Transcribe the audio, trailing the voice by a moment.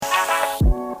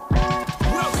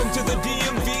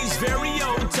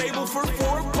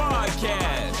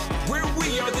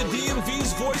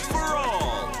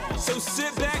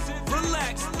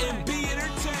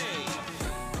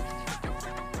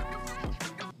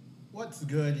What's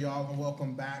good, y'all, and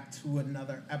welcome back to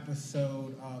another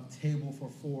episode of Table for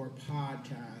Four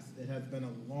podcast. It has been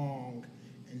a long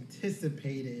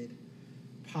anticipated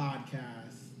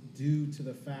podcast due to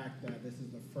the fact that this is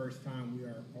the first time we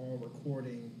are all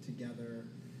recording together,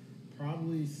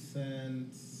 probably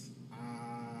since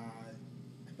I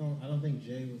don't think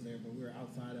Jay was there, but we were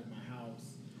outside of my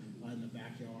house in the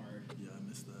backyard. Yeah, I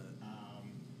missed that.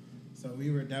 So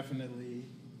we were definitely,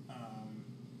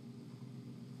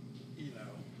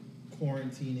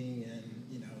 quarantining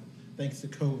and, thanks to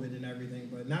COVID and everything.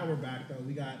 But now we're back, though.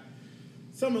 We got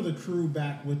some of the crew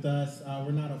back with us. We're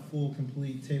not a full,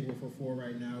 complete Table for Four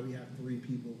right now. We have 3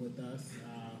 people with us.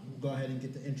 We'll go ahead and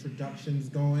get the introductions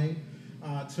going.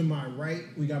 To my right,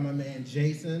 we got my man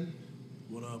Jason.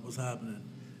 What up? What's happening?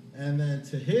 And then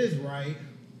to his right,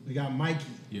 we got Mikey.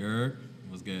 Yerk,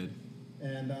 what's good?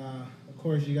 And, of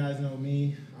course, you guys know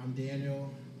me. I'm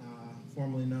Daniel,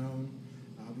 formerly known.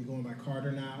 I'll be going by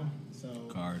Carter now. So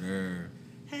Carter.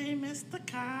 Hey, Mr.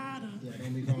 Carter. Yeah,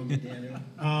 don't be calling me Daniel.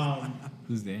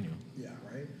 Who's Daniel? Yeah,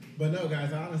 right. But no,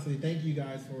 guys, honestly, thank you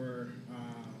guys for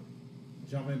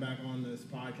jumping back on this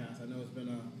podcast. I know it's been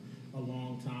a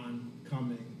long time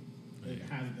coming. It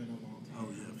has been a long time. Oh,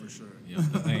 yeah, for sure. Yeah,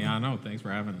 hey, I know. Thanks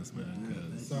for having us, man.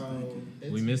 Cause So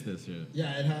we missed this shit.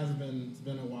 Yeah, it has been. It's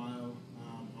been a while,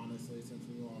 honestly, since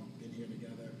we've all been here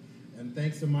together. And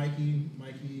thanks to Mikey.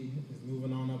 Mikey is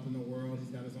moving on up in the world. He's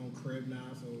got his own crib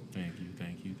now. So Thank you.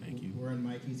 We're in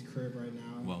Mikey's crib right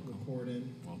now. Welcome.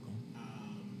 Recording. Welcome.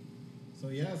 So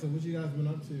what you guys been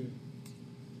up to?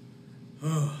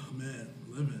 Oh, man,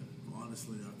 living,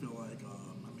 honestly. I feel like,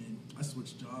 I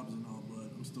switched jobs and all,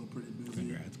 but I'm still pretty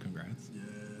busy. Congrats. Yeah,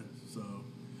 so,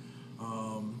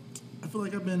 I feel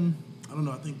like I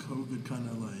think COVID kind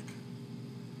of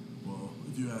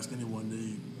if you ask anyone,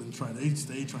 they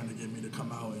stay trying to get me to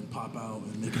come out and pop out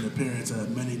and make an appearance at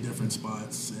many different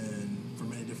spots and for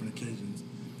many different occasions.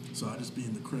 So I just be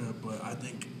in the crib, but I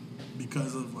think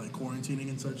because of quarantining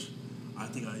and such, I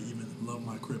think I even love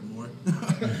my crib more.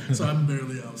 So I'm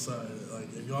barely outside.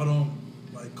 If y'all don't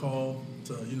call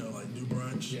to do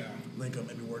brunch, Yeah. link up,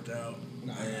 maybe work out,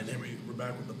 Nah, and then we're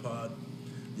back with the pod.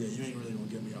 Yeah, you ain't really gonna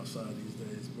get me outside these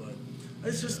days, but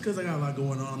it's just because I got a lot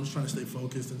going on. I'm just trying to stay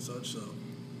focused and such, so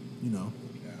Yeah.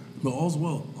 But all's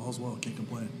well. Can't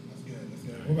complain. That's good.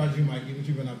 What about you, Mikey? What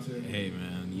you been up to? Hey,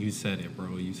 man, you said it,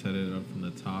 bro. You set it up from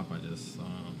the top. I just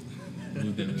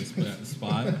moved into this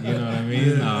spot. You know what I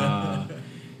mean?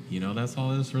 That's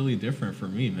all that's really different for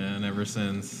me, man. Ever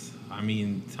since,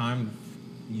 time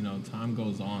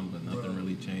goes on, but nothing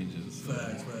really changes. So,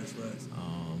 Facts.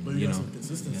 But you got some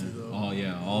consistency, though.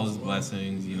 All his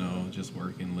blessings, just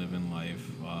working, living life.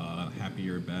 Happy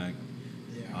you're back.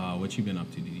 Yeah. What you been up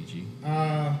to, DDG?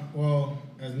 Well,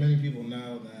 as many people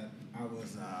know that I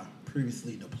was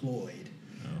previously deployed.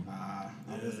 I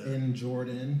was in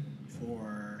Jordan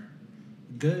for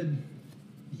a good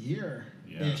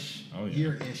year-ish. Yeah. Oh, yeah.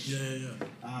 Year-ish. Yeah.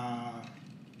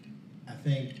 I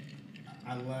think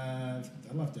I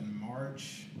left in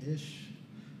March-ish.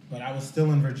 But I was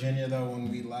still in Virginia, though, when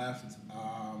we left.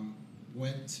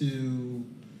 Went to,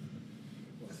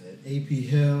 AP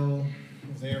Hill.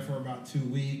 Was there for about 2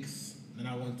 weeks. Then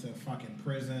I went to fucking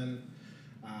prison.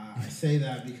 I say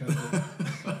that because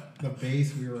the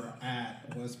base we were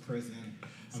at was prison.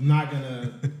 I'm not going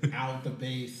to out the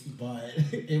base, but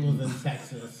it was in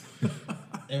Texas.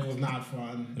 It was not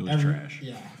fun. It was trash.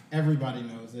 Yeah, everybody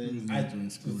knows it.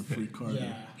 Free card.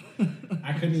 Yeah.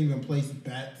 I couldn't even place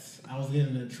bets. I was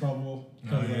getting in trouble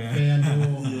because of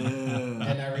FanDuel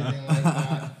and everything like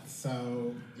that.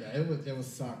 So yeah, it was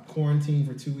suck. Quarantine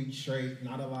for 2 weeks straight.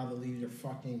 Not allowed to leave your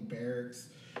fucking barracks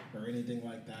or anything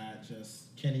like that.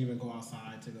 Just can't even go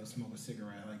outside to go smoke a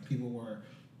cigarette. People were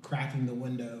cracking the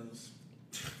windows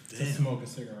to smoke a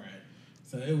cigarette.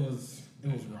 So it was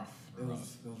rough. It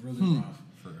was really rough.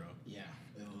 For real. Yeah,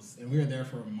 it was, and we were there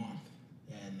for a month,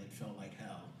 and it felt like hell.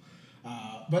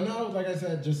 But no, like I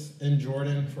said, just in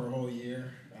Jordan for a whole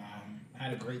year.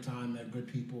 Had a great time, met good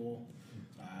people,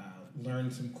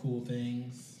 learned some cool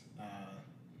things,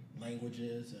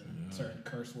 languages and certain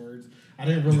curse words. I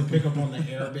didn't really pick up on the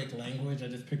Arabic language. I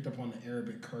just picked up on the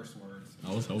Arabic curse words.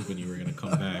 I was hoping you were gonna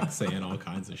come back saying all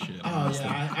kinds of shit. Oh honestly.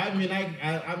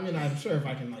 yeah, I'm sure if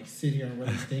I can sit here and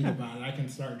really think about it, I can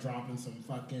start dropping some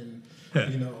fucking,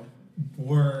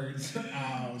 words.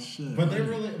 Shit, but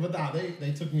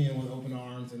they took me in with open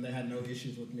arms and they had no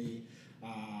issues with me.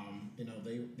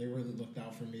 They really looked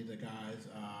out for me. The guys,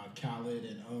 Khaled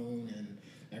and Own and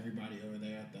everybody over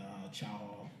there at the Chow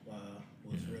Hall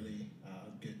was really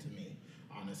good to me,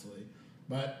 honestly.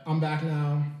 But I'm back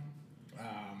now.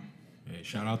 Hey,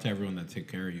 shout out to everyone that took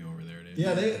care of you over there.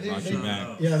 Yeah, they brought you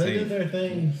back. yeah, they safe. did their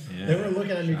thing. Yeah. They were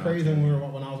looking at me Shout out crazy to when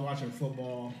them. when I was watching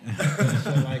football and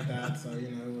shit like that. So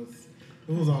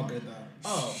it was all good though.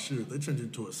 Oh, Shoot, they turned you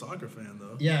into a soccer fan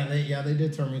though. yeah, they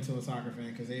did turn me into a soccer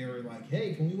fan because they were like,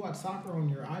 "Hey, can we watch soccer on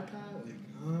your iPad?"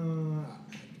 Like,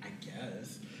 I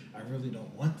guess. I really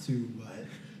don't want to,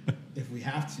 but if we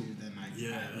have to, then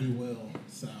we will.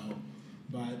 So,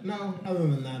 but no, other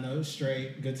than that, no, it was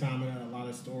straight. Good time. I got a lot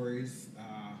of stories.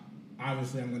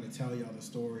 Obviously, I'm going to tell y'all the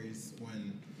stories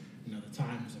when the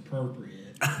time is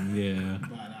appropriate. Yeah.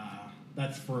 But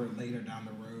that's for later down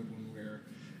the road when we're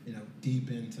deep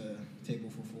into Table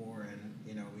for Four and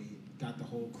we got the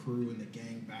whole crew and the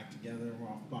gang back together. We're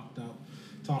all fucked up,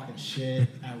 talking shit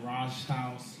at Raj's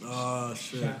house. Oh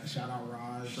shit! Shout out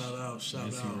Raj. Shout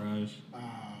Miss you, out. Raj.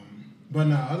 But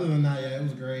no, other than that, yeah, it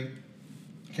was great.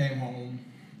 Came home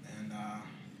and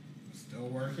still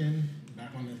working.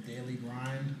 Back on this daily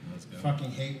grind. Let's go. Fucking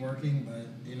hate working, but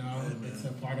it's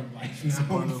a part of life now. It's a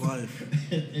part of life.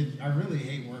 I really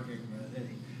hate working, but hey,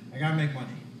 I gotta make money.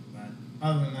 But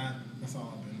other than that, that's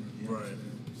all I've been really Right.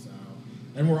 into. So,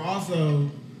 and we're also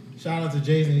shout out to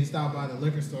Jason. He stopped by the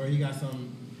liquor store. He got some.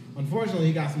 Unfortunately,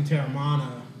 he got some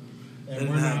Terramana. They And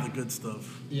didn't have the good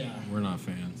stuff. Yeah, We're not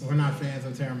fans. we're not fans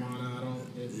of Terramana.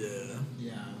 Yeah.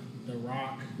 Yeah, The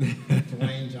Rock,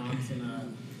 Dwayne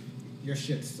Johnson. Your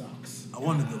shit sucks. I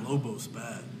wanted the Lobos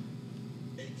bad.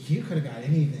 You could have got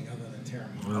anything other than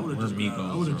Terramana. I would have We're Migos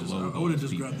or Lobos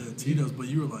just people. grabbed the Tito's, but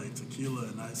you were like tequila,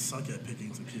 and I suck at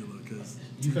picking tequila because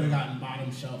You could have gotten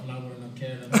bottom shelf and I wouldn't have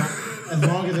cared. As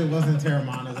long as it wasn't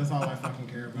Terramana, that's all I fucking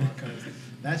care about because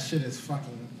that shit is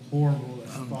fucking horrible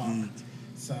as I'm fuck. geeked.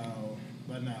 So,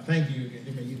 but no, thank you.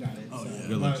 I mean, you got it. Oh, so, yeah. Good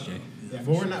but- looks, Jay. Yeah,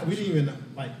 but we're not. We didn't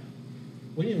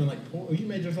even pour. You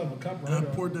made yourself a cup, right? I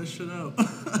poured that shit out.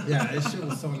 Yeah, this shit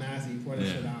was so nasty. You poured that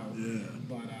Yeah. shit out. Yeah.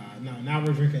 But no, now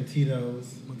we're drinking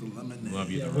Tito's. With the lemonade. Love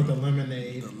you, Yeah, The with the Rock.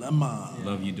 lemonade. The lemon.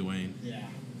 Love you, Dwayne. Yeah.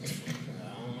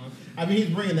 I mean, he's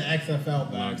bringing the XFL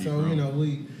back, Love you, so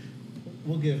bro.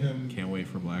 we'll give him. Can't wait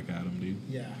for Black Adam, dude.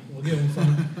 Yeah, we'll give him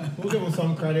some. We'll give him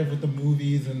some credit with the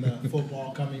movies and the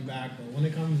football coming back, but when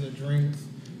it comes to drinks,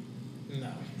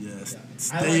 no. Yes. Yeah.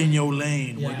 Stay in your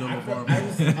lane. Yeah, We're doing a bar.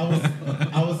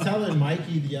 I was telling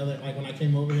Mikey the other when I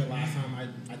came over here last time.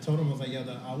 I told him I was like, yo,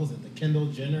 was it the Kendall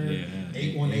Jenner Yeah,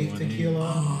 818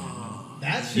 tequila?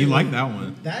 That shit. You was- like that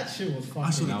one? That shit was I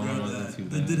should fucking. That have one grabbed wasn't that. too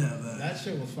They bad. did have that. That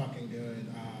shit was fucking good.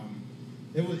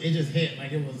 It just hit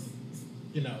like it was,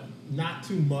 not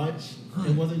too much.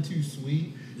 It wasn't too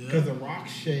sweet Yeah. because the Rock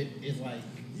shit is like,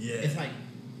 Yeah. it's like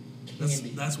candy.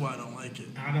 That's why I don't like it.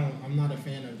 I'm not a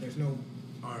fan of. There's no.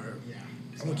 All right. Yeah.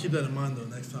 I'm gonna keep that in mind though.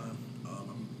 Next time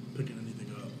I'm picking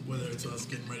anything up, whether it's us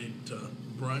getting ready to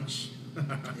brunch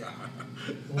Yeah.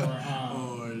 Or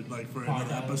or like for Podcast.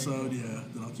 another episode, yeah,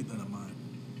 then I'll keep that in mind.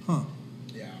 Huh.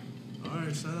 yeah. All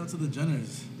right. Shout out to the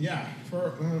Jenners. Yeah.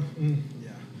 Yeah.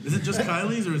 Is it just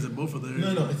Kylie's or is it both of theirs?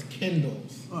 No, it's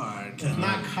Kindles. All right. It's Kendall.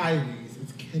 not Kylie's.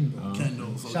 It's Kindles.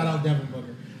 Kendall's. Shout out Devin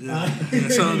Booker. Yeah. Yeah.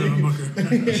 Shout out Devin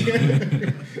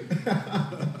Booker.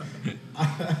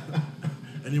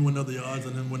 Anyone know the odds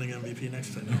on him winning MVP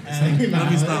next time?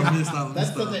 Let me stop.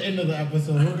 That's at the end of the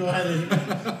episode. We'll go ahead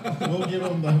and we'll give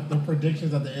them the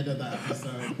predictions at the end of the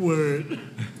episode. Word.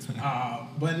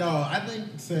 But no, I think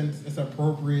since it's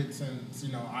appropriate, since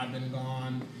I've been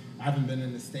gone, I haven't been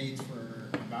in the States for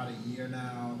about a year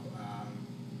now.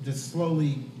 Just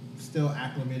slowly, still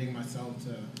acclimating myself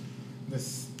to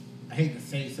this. I hate to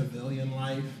say civilian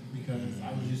life because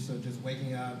I was used to just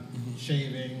waking up,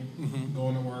 shaving,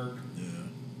 going to work, Yeah.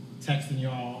 texting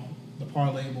y'all, the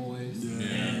Parlay Boys, Yeah.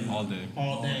 and All day.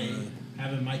 all day,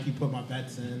 having Mikey put my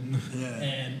bets in, Yeah.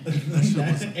 and That shit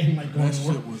was, and like going that to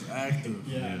work. shit was active.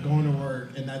 Yeah, going to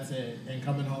work, and that's it. And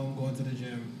coming home, going to the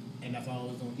gym, and that's all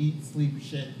I was doing. Eat, sleep,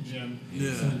 shit, gym.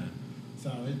 Yeah. So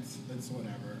it's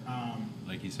whatever.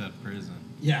 Like you said, prison.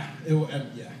 Yeah, it was.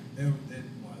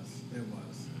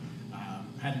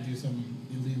 Had to do some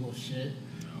illegal shit.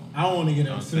 No. I don't want to get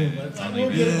Don't into say it, it. but Don't we'll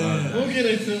even get, talk about we'll it. get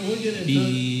into it. We'll get into it.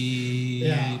 Beep.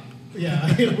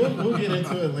 Yeah. we'll get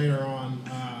into it later on,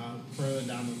 further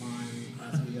down the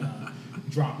line as we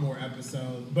drop more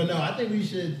episodes. But no, I think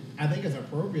it's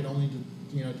appropriate only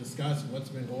to discuss what's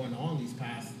been going on these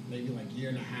past maybe like year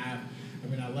and a half. I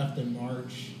mean, I left in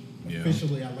March. Yeah.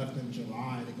 Officially, I left in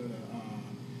July to go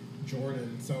to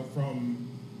Jordan. So from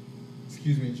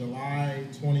July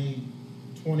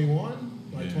 2021,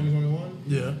 Yeah. 2021,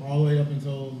 Yeah. all the way up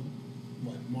until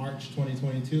March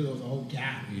 2022. There was a whole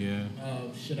gap Yeah.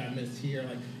 of shit I missed here.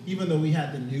 Like, even though we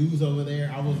had the news over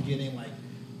there, I was getting like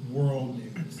world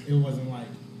news. It wasn't like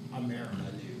America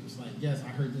news. like, yes, I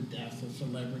heard the deaths of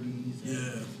celebrities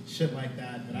and shit like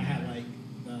that, but I had like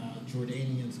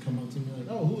Jordanians come up to me like,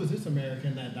 oh, who is this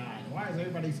American that died? Why is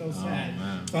everybody so sad?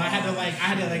 Man. So I had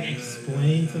to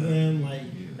explain to them like,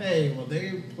 hey, well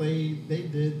they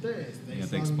did this. They You have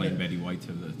to sung explain that. Betty White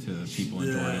to the people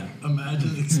in Jordan.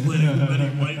 Imagine explaining who Betty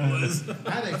White was.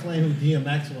 I had to explain who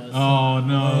DMX was. Oh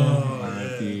no! Oh,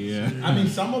 R.I.P. yeah. Yeah. I mean,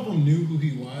 some of them knew who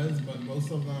he was, but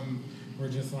most of them were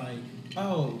just like,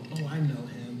 oh, I know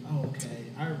him. Oh, okay.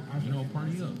 I You know,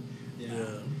 party up. Yeah. Yeah.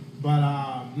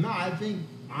 But no, I think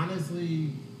honestly,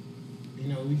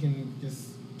 we can just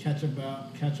catch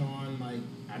on. Like,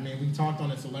 I mean, we talked on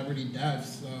the celebrity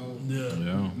deaths, so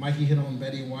Yeah. Mikey hit on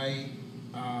Betty White.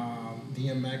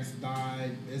 DMX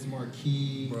died. Ismar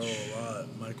Key. Bro, a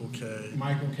lot. Michael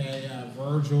K.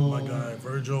 Virgil. My guy,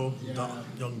 Virgil. Yeah.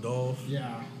 Young Dolph.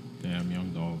 Yeah. Damn, Young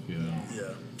Dolph. Yeah.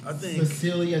 Yeah. I think.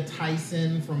 Cecilia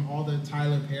Tyson from all the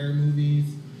Tyler Perry movies.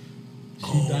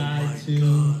 She died my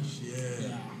too. gosh.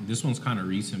 Yeah. This one's kind of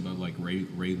recent, but like Ray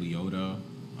Liotta.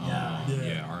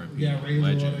 Yeah. R.I.P. Yeah, Ray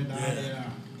Legend. Liotta died. Yeah.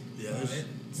 Yeah, But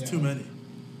it's too many.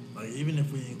 Like, even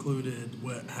if we included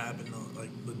what happened, like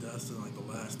the deaths in like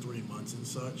the last 3 months and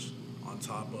such, on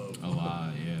top of A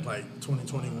lot. Yeah. like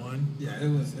 2021. Yeah, it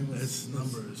was. It's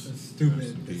numbers. It's stupid. Rest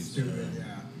in It's peace, stupid.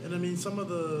 Yeah. And I mean, some of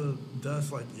the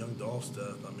deaths, like Young Dolph's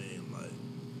death, I mean, like,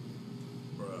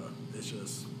 bruh, it's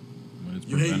just When it's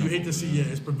you hate to preventable, see. Yeah,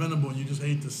 it's preventable. And you just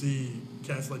hate to see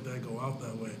cats like that go out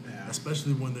that way, Yeah.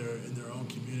 especially when they're in their own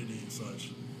community and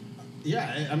such.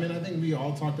 Yeah, I mean, I think we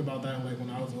all talked about that. Like when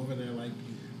I was over there, like,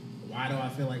 why do I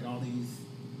feel like all these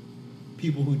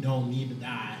people who don't need to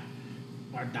die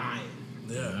are dying?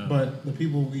 Yeah. But the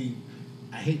people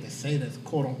I hate to say this,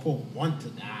 quote unquote, want to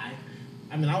die.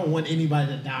 I mean, I don't want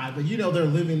anybody to die, but they're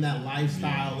living that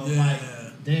lifestyle of like,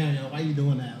 damn, why you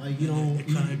doing that? Like, you don't.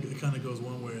 It kind of goes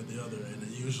one way or the other, and it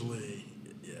usually,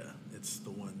 it's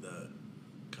the one that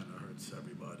kind of hurts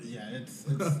everybody. Yeah,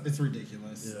 it's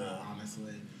ridiculous, Yeah.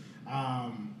 honestly.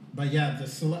 But yeah,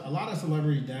 a lot of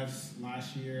celebrity deaths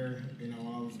last year,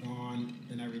 while I was gone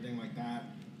and everything like that.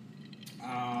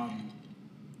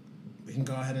 We can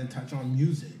go ahead and touch on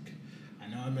music. I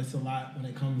know I miss a lot when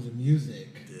it comes to music.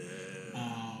 Yeah.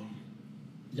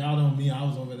 Y'all know me, I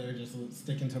was over there just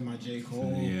sticking to my J.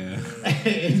 Cole. Yeah.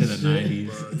 And To the shit.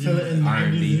 90s. To the 90s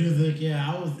R&B. music,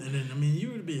 yeah. I was. And then, I mean,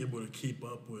 you would be able to keep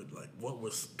up with like what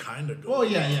was kind of going Well,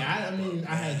 on. yeah. I mean,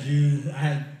 I had you, I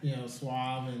had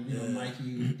Suave and Yeah.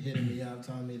 Mikey hitting me up,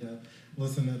 telling me to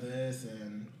listen to this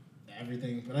and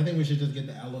everything. But I think we should just get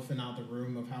the elephant out the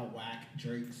room of how whack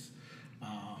Drake's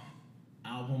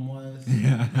album was.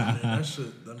 Yeah. I mean, that shit.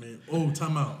 I mean,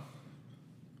 time out.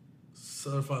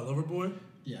 Certified Lover Boy.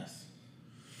 Yes,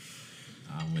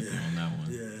 I'm with you on that one.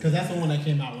 Yeah. because that's the one that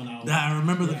came out when I was. I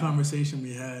remember the Yeah. conversation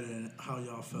we had and how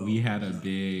y'all felt. We had a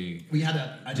big. We had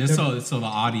a Just different- so the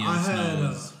audience I had,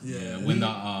 knows, yeah. when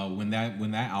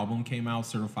that album came out,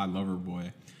 Certified Lover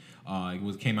Boy,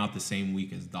 came out the same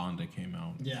week as Donda came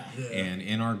out. Yeah. Yeah. And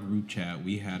in our group chat,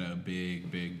 we had a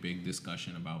big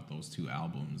discussion about those two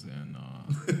albums, and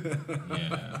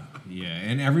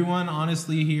and everyone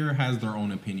honestly here has their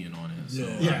own opinion on it. So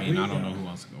Yeah. I mean, Yeah, I don't know who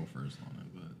wants to go first on it,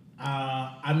 but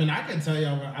I mean, I can tell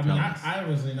y'all. I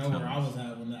obviously know Tell where I us. was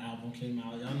at when the album came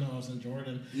out. Y'all know I was in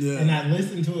Jordan, Yeah. and I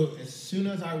listened to it as soon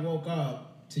as I woke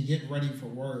up to get ready for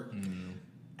work.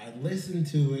 I listened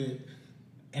to it,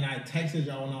 and I texted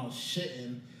y'all when I was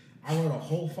shitting. I wrote a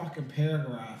whole fucking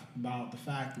paragraph about the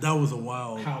fact That was a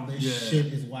wild. how this yeah. shit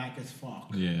is whack as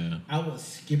fuck. yeah, I was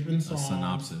skipping a songs.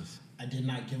 synopsis. I did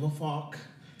not give a fuck.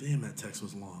 Damn, that text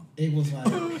was long. It was like,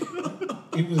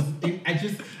 I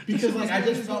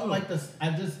just felt like this.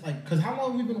 Because how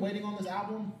long have we been waiting on this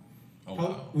album? Oh, How-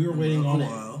 wow. We were waiting a on it.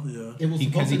 while, yeah. It was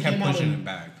Because supposed he to kept come out pushing in, it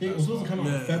back. It That's was supposed to come out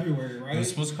in Yeah. February, right? It was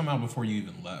supposed to come out before you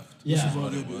even left. Yeah. This is What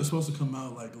what it it was was. supposed to come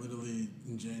out like literally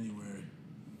in January.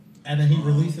 And then he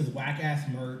released his whack ass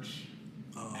merch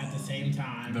at the same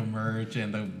time. The merch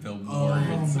and the Oh,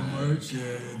 billboards, the and merch,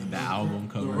 yeah. the album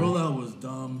The cover. rollout was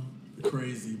dumb,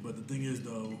 crazy, but the thing is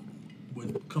though,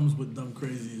 what comes with dumb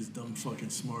crazy is dumb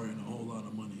fucking smart and a whole lot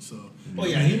of money. So Oh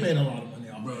yeah, he made a lot of money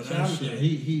off Bro, it. that So, shit- yeah,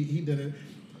 he did it.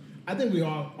 I think we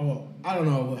all. Oh, I don't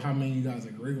know how many of you guys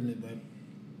agree with me, but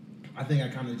I think I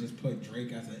kind of just put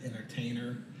Drake as an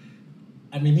entertainer.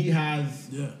 I mean, he has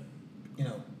yeah,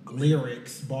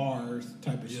 lyrics, bars,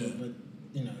 type of Yeah. shit, but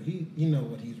he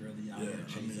what he's really out yeah. there I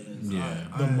chasing mean, is Yeah.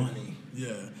 the money.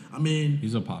 Yeah, I mean,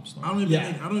 He's a pop star. I don't even Yeah,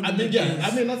 think. I don't even I mean, think yeah,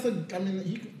 he's- I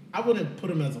mean I wouldn't put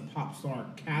him as a pop star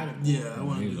category. Yeah, I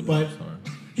want He's a to. pop But star.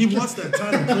 He wants that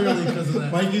title clearly because of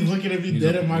that. Like he's looking at me He's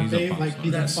dead a- in my he's a face, pop like star.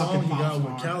 he's a That song fucking he got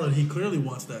pop with star. Khaled, he clearly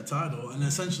wants that title. And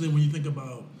essentially, when you think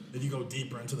about, if you go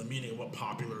deeper into the meaning of what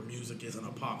popular music is and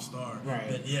a pop star, Right.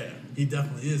 then yeah, he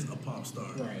definitely is a pop star.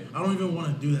 Right. I don't even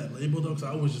want to do that label though, because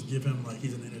I always just give him like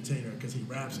he's an entertainer because he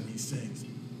raps and he sings.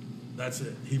 That's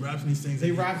it. He raps and he sings.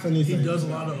 He raps and he sings, He does a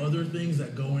yeah. lot of other things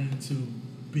that go into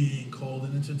being called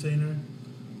an entertainer,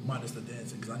 minus the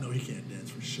dancing, because I know he can't dance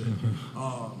for shit.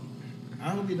 I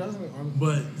hope he doesn't.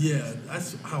 But yeah,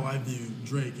 that's how I view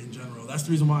Drake in general. That's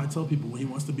the reason why I tell people when he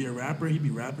wants to be a rapper, he be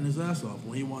rapping his ass off.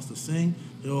 When he wants to sing,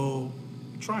 he'll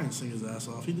try and sing his ass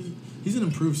off. He's an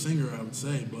improved singer, I would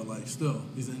say, but like still,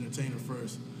 he's an entertainer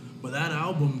first. But that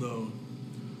album though,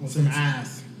 Was some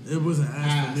ass. it was an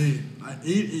ass for me.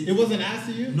 It wasn't ass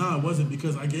to you? No, it wasn't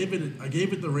because I gave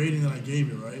it the rating that I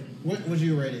gave it. Right? What would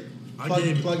you rate it? I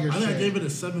think shit. I gave it a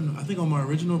 7. I think on my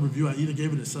original review, I either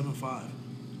gave it a 7.5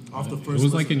 off the It first.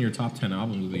 was like listen. in your top 10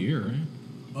 albums of the year,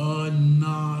 right?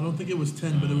 Nah, I don't think it was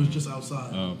 10, but it was just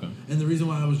outside. Oh, okay. And the reason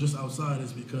why I was just outside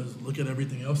is because look at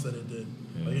everything else that it did.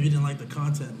 Yeah. Like if you didn't like the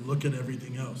content, look at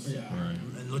everything else. Yeah. Right.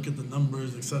 And look at the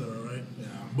numbers, etc. Right? Yeah.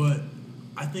 But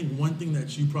I think one thing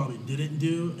that you probably didn't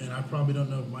do, and I probably don't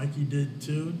know if Mikey did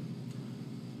too,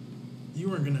 you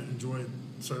weren't gonna enjoy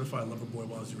Certified Lover Boy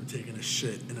while you were taking a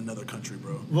shit in another country,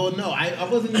 bro. Well, no, I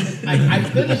wasn't even. I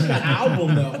finished the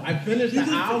album though. I finished the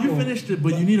album. You finished it,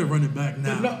 but you need to run it back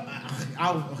now. No,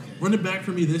 okay. Run it back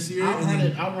for me this year. I'll and run then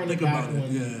it. I'll run it think back about it.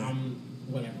 when Yeah. I'm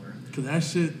whatever. Cause that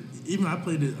shit, even I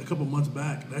played it a couple months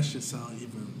back. That shit sound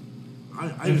even.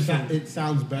 I It, just it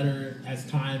sounds better as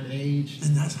time aged.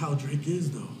 and that's how Drake is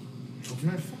though.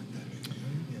 Man, fuck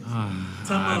that. Man.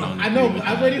 I don't I know. agree with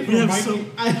I'm that. waiting We for have Mikey. so-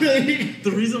 I think.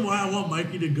 The reason why I want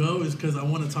Mikey to go is because I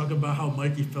want to talk about how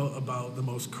Mikey felt about the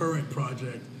most current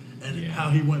project and Yeah. how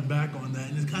he went back on that.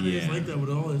 And it's kind of just Yeah. like that with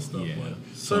all his stuff. Yeah. But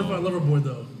So- Certified Lover Boy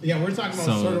though. Yeah, we're talking about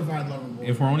So, Certified Lover Boy.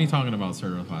 If we're only talking about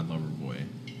Certified Lover Boy,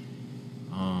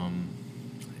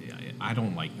 I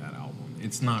don't like that album.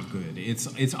 It's not good.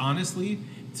 It's honestly,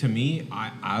 to me,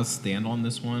 I'll stand on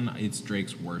this one. It's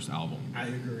Drake's worst album. I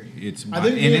agree. It's I by,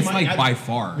 think me and and it's Mike- like by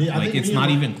far. me- I Like think it's me and not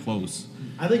Mike- even close.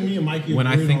 I think me and Mikey. When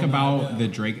I agreed think on about that, yeah. the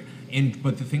Drake,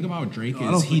 but the thing about Drake No,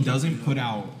 I don't is he think doesn't so. put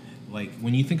out, like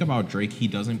when you think about Drake, he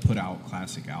doesn't put out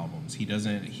classic albums. He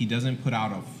doesn't put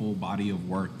out a full body of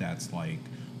work that's like,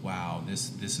 wow,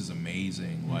 this is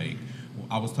amazing. Like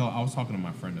I was talking to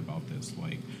my friend about this.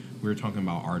 Like we were talking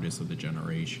about artists of the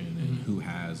generation and who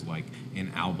has like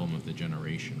an album of the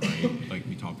generation, right? Like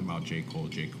we talked about J. Cole.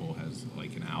 J. Cole has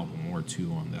like an album or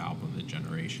two on the album of the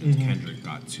generations. Kendrick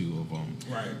got 2 of them.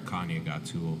 Right. Kanye got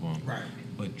 2 of them. Right.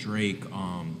 But Drake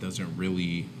doesn't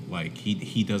really like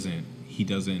he doesn't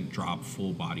drop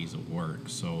full bodies of work.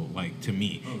 So like to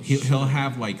me, he'll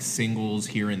have like singles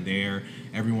here and there.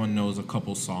 Everyone knows a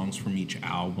couple songs from each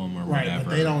album or Right, whatever.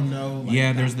 but they don't know. Like,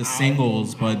 yeah, the there's the album,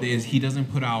 singles, but album. he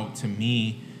doesn't put out to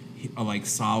me like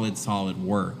solid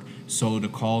work. So to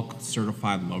call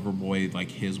Certified Lover Boy like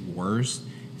his worst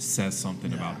says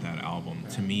something about that album.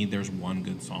 To me, there's one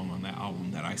good song on that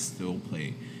album that I still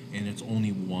play, and it's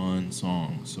only one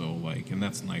song. So like, and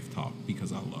that's Knife Talk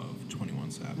because I love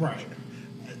 21 Savage. Right.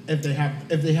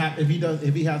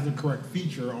 If he has the correct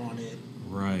feature on it.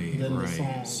 Right, Than the right.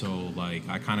 song. So like,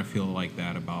 I kind of feel like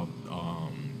that about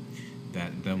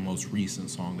that the most recent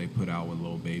song they put out with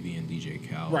Lil Baby and DJ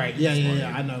Khaled. Right. Yeah. It's Yeah. like-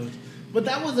 Yeah. I know. But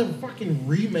that was a fucking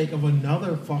remake of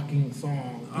another fucking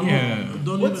song. Yeah.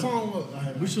 What song was?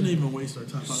 We shouldn't even waste our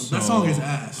time. So, That song is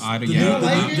ass. I, The yeah, new- don't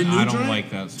like the it? new I don't joint? like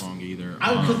that song either.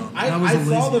 I That was a saw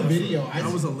lazy the effort. video.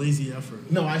 That was a lazy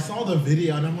effort. No, I saw the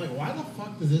video and I'm like, why the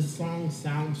fuck does this song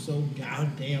sound so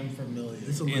goddamn familiar?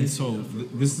 It's a lazy And so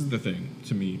effort. this is the thing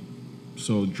to me.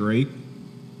 So Drake,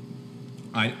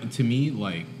 to me,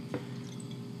 like,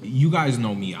 you guys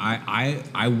know me.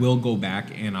 I will go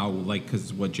back and I will like,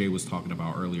 because what Jay was talking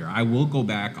about earlier. I will go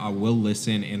back. I will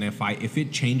listen, and if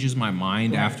it changes my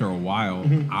mind after a while,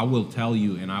 I will tell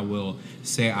you and I will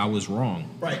say I was wrong.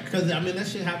 Right, because I mean that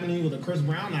shit happened to you with the Chris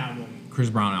Brown album. Chris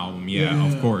Brown album, yeah,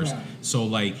 Yeah, of course. yeah. So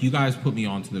like, you guys put me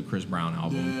onto the Chris Brown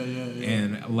album, Yeah.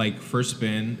 and like First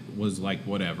Spin was like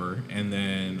whatever, and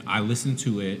then I listened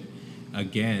to it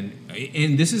again,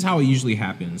 and this is how it usually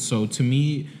happens. So to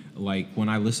me, like when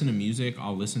I listen to music,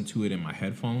 I'll listen to it in my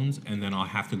headphones, and then I'll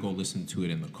have to go listen to it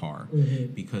in the car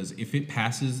because if it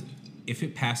passes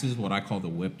what I call the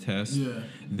whip test, Yeah.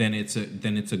 then it's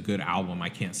a good album. I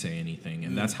can't say anything,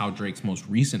 and that's how Drake's most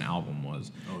recent album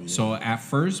was. Oh, yeah. So at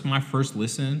first, my first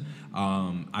listen,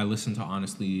 I listened to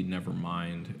Honestly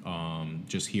Nevermind,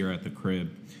 just here at the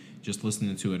crib, just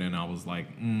listening to it, and I was like,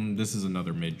 this is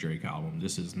another mid Drake album.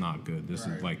 This is not good. This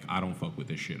is like, I don't fuck with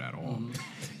this shit at all.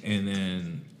 And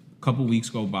then a couple weeks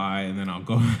go by, and then I'll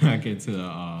go back into the.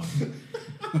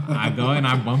 I go and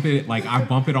I bump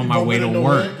it on my way to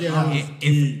work. Yeah.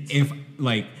 If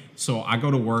like, so I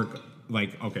go to work.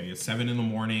 Like, okay, it's 7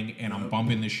 a.m. and I'm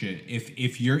bumping this shit. If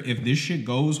this shit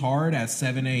goes hard at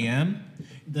 7 a.m.,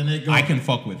 then it goes, I can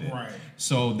fuck with it. Right.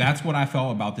 So that's what I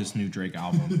felt about this new Drake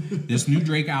album.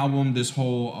 This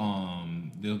whole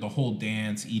the whole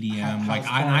dance EDM. Like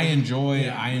I enjoy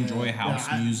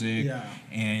house music,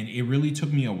 and it really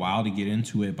took me a while to get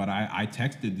into it. But I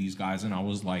texted these guys and I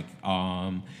was like,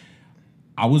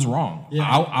 I was wrong. Yeah.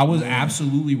 I was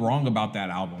absolutely wrong about that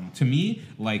album. To me,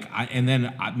 like,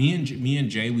 me and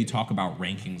Jay, we talk about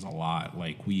rankings a lot.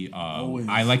 Like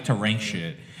I like to rank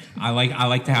shit. I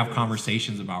like to have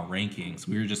conversations about rankings.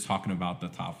 We were just talking about the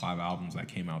top 5 albums that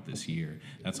came out this year.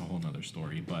 That's a whole nother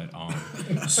story. But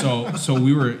so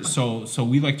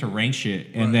we like to rank shit.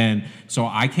 And then so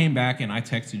I came back and I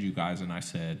texted you guys and I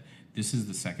said, this is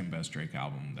the second best Drake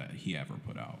album that he ever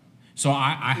put out. So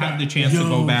I had the chance to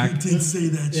go back. He did say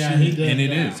that shit. He did. And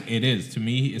it is. To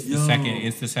me, it's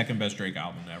the second best Drake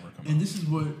album to ever come out. And this is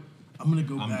what I'm gonna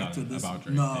go back to this. About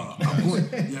Drake. No, I'm going,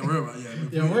 we're about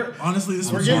we're honestly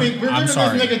this we're giving this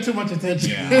nigga too much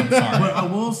attention. Yeah, I'm sorry. But I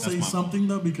will say something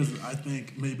though, because I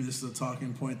think maybe this is a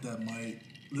talking point that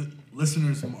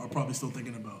listeners are probably still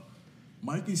thinking about.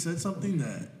 Mikey said something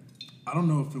that I don't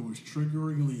know if it was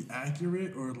triggeringly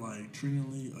accurate or like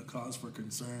triggeringly a cause for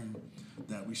concern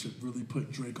that we should really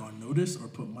put Drake on notice or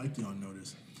put Mikey on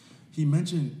notice. He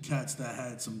mentioned cats that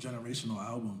had some generational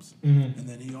albums, and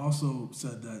then he also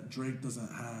said that Drake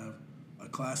doesn't have a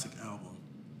classic album.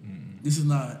 This is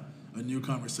not a new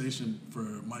conversation for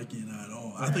Mikey and I at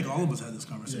all. I think all of us had this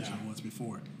conversation once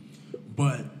before.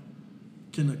 But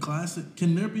can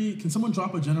someone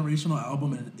drop a generational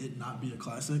album and it not be a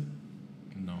classic?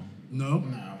 No. No?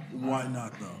 Why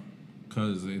not though?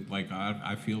 Because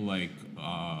I feel like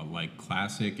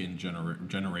classic and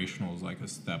generational is like a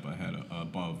step ahead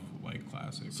above like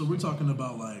classic. So we're talking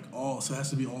about so it has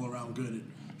to be all around good.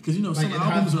 Because some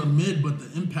albums are mid, but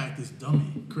the impact is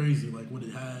dummy crazy, like what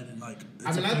it had and like.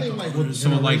 I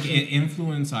think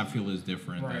influence I feel is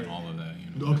different than all of that.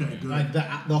 Okay, good. Like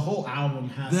the whole album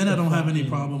has. Then I don't have any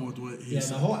problem with what he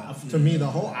said. To me, the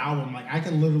whole album, like I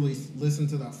can literally listen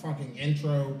to the fucking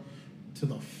intro to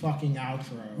the fucking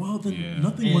outro. Well, then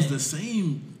nothing was the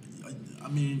same. I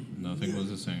mean, nothing was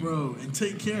the same, bro. And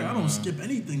Take Care, I don't skip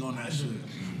anything on that shit.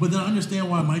 But then I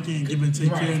understand why Mike ain't giving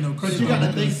Take Care no credit. But you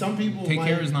gotta think some people. Take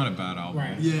Care is not a bad album.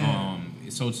 Right. Yeah.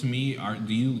 So to me,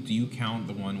 do you count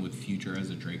the one with Future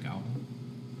as a Drake album?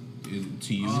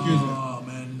 To you? Oh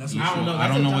man, that's I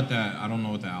don't know what the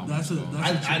album. That's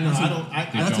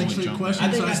a trick question.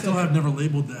 I still have never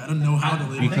labeled that. I don't know how to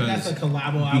label it. I think that's a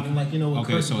collabo album, with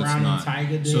Chris Brown and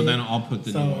Tyga did. So then I'll put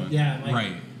the new one. Yeah,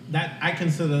 right. That I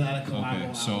consider that a collabo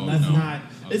album. So that's not.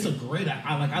 It's a great.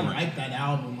 I like that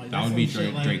album. Like that would be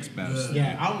Drake's best.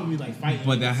 Yeah, I would be fighting.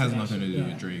 But that has nothing to do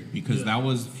with Drake because that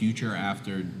was Future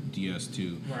after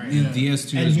DS2. Right. And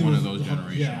DS2 is one of those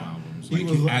generational albums.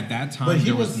 At that time,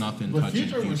 there was nothing touching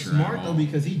Future. Future was smart though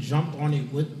because he jumped on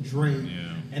it with Drake.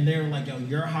 Yeah. And they were like, "Yo,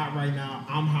 you're hot right now.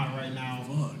 I'm hot right now."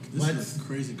 Fuck, this is a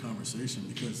crazy conversation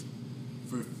because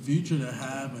for Future to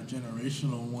have a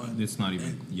generational one, it's not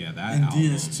even that and album.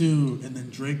 DS2, and then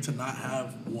Drake to not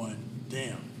have one.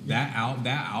 Damn. That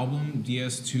album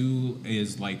DS2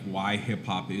 is why hip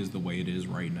hop is the way it is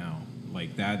right now.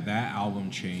 Like that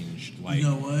album changed. You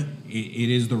know what? It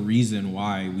is the reason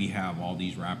why we have all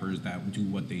these rappers that do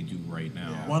what they do right now.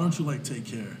 Yeah. Why don't you like Take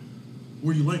Care?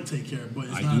 Or you like Take Care, but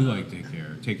I do like Take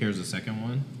Care. Take Care is the second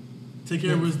one. Take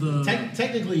Care was the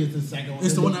technically it's the second one.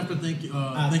 It's the one after Thank Me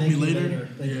Later.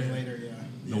 Thank Me Later.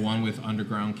 The one with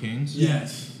Underground Kings.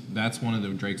 Yes. That's one of the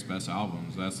Drake's best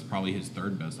albums. That's probably his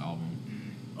third best album.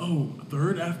 Oh,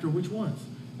 third after which ones?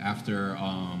 After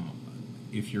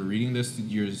If You're Reading This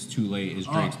Year's Too Late is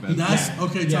Drake's best album.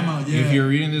 Okay, time out. Yeah. If You're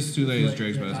Reading This Too Late is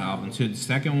Drake's best album. The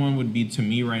second one would be, to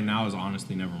me right now, is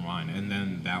Honestly Nevermind. And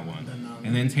then that one.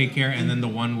 And then Take Care, and then the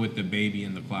one with the baby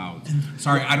in the clouds.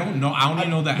 Sorry, I don't know. I only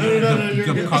know the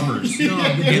covers.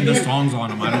 The songs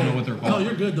on them. I don't know what they're called. No,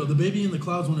 you're good, though. The Baby in the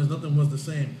Clouds one is Nothing Was the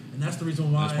Same. And that's the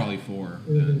reason why. That's probably 4.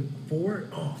 4?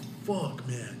 Oh, fuck,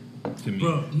 man. To me.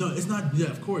 Bro, no, it's not. Yeah,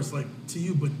 of course, to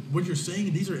you. But what you're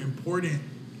saying, these are important,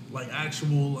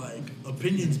 actual,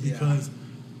 opinions because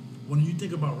when you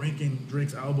think about ranking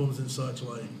Drake's albums and such,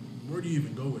 where do you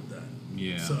even go with that?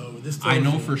 Yeah. So this I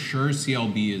know for sure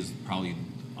CLB is probably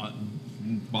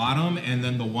bottom, and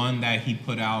then the one that he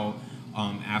put out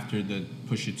after the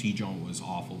Pusha T joint was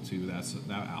awful too. That's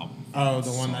that album. Oh,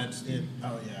 the one sucks, that dude. did.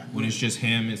 Oh yeah. When it's just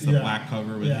him, it's the Yeah. black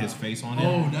cover with Yeah. his face on it.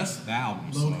 Oh, that's that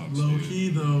album low sucks. dude. key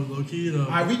though. Low key though. All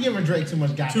right, we giving Drake too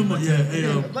much goddamn. Too much, yeah.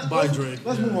 Hey, bye, let's, Drake.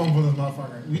 Let's Yeah. move on from this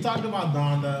motherfucker. We talked about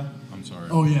Donda. I'm sorry.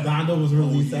 Oh yeah. Donda was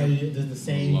released Oh, yeah. the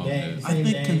same Loved day. it. I Same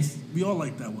think day. we all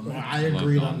like that one, Well, right? I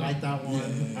agreed. I Donda. like that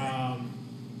one. Yeah.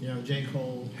 You know, J.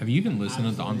 Cole. Have you even listened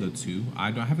Absolutely. to Donda 2?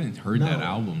 I haven't heard No. that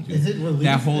album, dude. Is it released?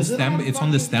 That whole Is it stem, on it's on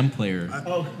the fucking- stem player.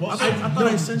 Oh, well, I thought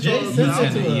I sent Jay you sent a-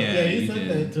 it to Yeah, it. yeah, he you sent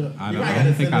did. it to it. I You don't- might I gotta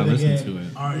don't think send I it listened again. to it.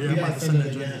 All right, yeah, You I'm gotta about to send that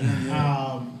joint again.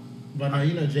 again. But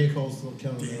you know, J. Cole's still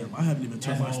killing it. Damn, I haven't even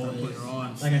turned my As step always. player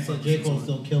on. Like I said, J. Cole's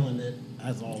still killing it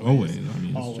as always. Always. I mean,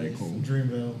 it's J. always. Cole.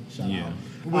 Dreamville, shout Yeah.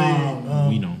 out.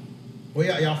 We know.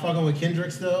 Well, y'all fucking with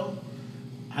Kendrick still?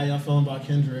 How y'all feeling about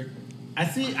Kendrick? I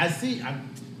see.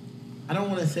 I don't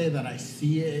want to say that I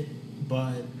see it,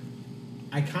 but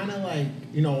I kind of like,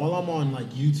 you know, while I'm on like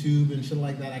YouTube and shit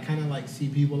like that, I kind of like see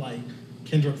people like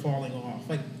Kendrick falling off.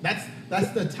 Like that's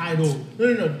the title.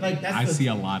 No. Like that's I see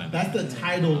a lot of that's that. the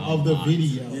title A of the lot.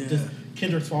 video. Yeah. Just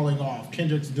Kendrick's falling off.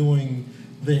 Kendrick's doing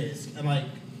this, and like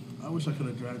I wish I could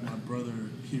have dragged my brother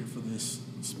here for this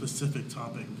specific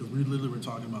topic because we literally were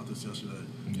talking about this yesterday.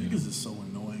 Yeah. Niggas is so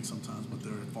annoying sometimes with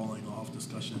their falling off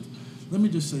discussions. Let me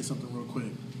just say something real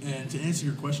quick. And to answer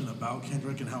your question about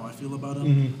Kendrick and how I feel about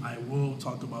him, I will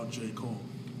talk about J. Cole.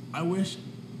 I wish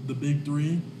the big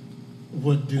three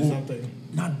would do Or- something.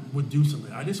 would do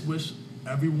something. I just wish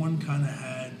everyone kind of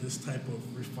had this type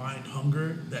of refined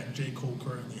hunger that J. Cole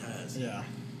currently has. Yeah.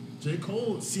 J.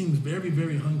 Cole seems very,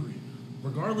 very hungry.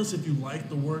 Regardless if you like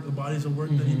the work, the bodies of work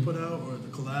that he put out, or the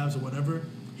collabs or whatever,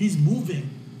 he's moving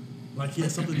like he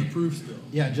has something to prove still.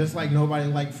 Yeah, just like nobody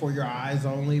liked For Your Eyes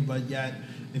Only, but yet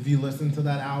if you listen to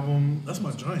that album, That's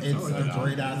my joint. it's I like a that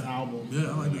great joint. ass album. Yeah,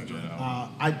 I like that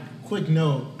joint. Quick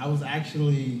note, I was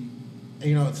actually,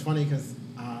 you know, it's funny because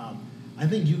I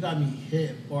think you got me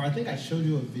hip, or I think I showed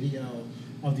you a video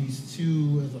of these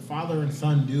two, as a father and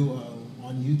son duo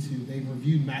on YouTube. They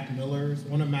reviewed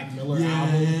one of Mac Miller's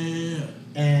albums. Yeah.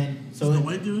 And so Is the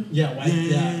white dude? Yeah, white.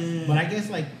 Yeah. Yeah. But I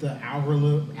guess like the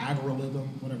algorithm,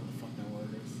 whatever the fuck that word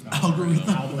is. Algorithm.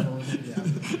 Algorithm,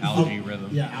 yeah. Algae rhythm.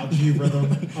 Yeah, algorithm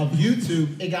of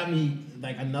YouTube. It got me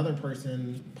like another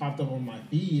person popped up on my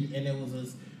feed, and it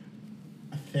was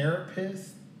a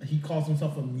therapist. He calls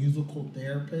himself a musical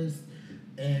therapist,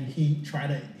 and he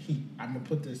tried,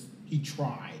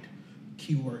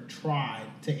 keyword tried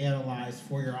to analyze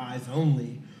For Your Eyes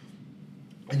Only.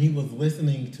 And he was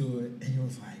listening to it, and he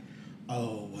was like,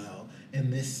 "Oh well, in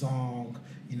this song,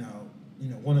 you know,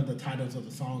 one of the titles of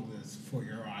the song is For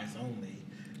Your Eyes Only."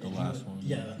 The And last one.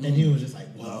 yeah. And he was just like,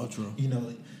 "Well, outro. you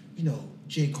know,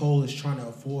 J. Cole is trying to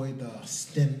avoid the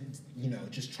stem,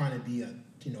 just trying to be a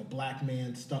black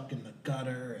man stuck in the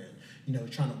gutter,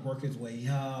 and trying to work his way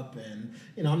up, and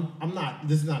I'm not.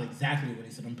 This is not exactly what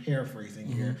he said. I'm paraphrasing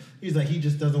here. He's like, he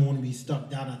just doesn't want to be stuck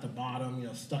down at the bottom,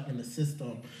 stuck in the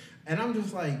system." And I'm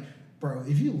just like, bro,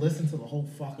 if you listen to the whole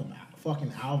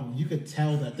fucking album, you could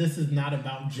tell that this is not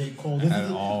about J. Cole.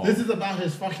 This is about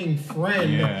his fucking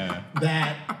friend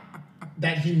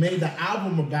that he made the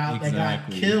album about that got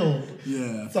killed.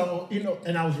 Yeah. So,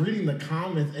 and I was reading the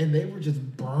comments, and they were just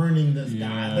burning this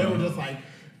guy. They were just like,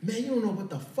 man, you don't know what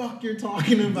the fuck you're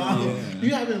talking about. Yeah.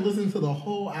 You haven't listened to the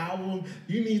whole album.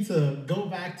 You need to go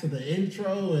back to the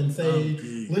intro and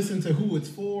say, listen to who it's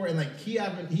for. And like he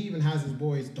even has his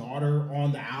boy's daughter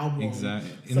on the album.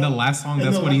 Exactly. In the last song,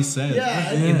 that's what he said.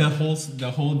 Yeah. And the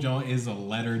whole joint is a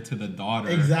letter to the daughter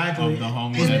Exactly. of the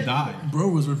homie And that died. Bro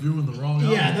was reviewing the wrong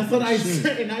album. Yeah, that's what I Shit.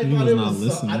 said. And I He thought was it not was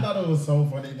listening. I thought it was so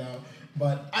funny though.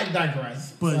 But I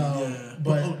digress. But So, yeah.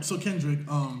 But So Kendrick,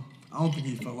 I don't think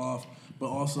he fell off. But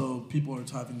also, people are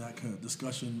having that kind of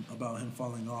discussion about him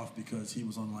falling off because he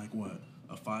was on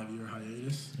a 5-year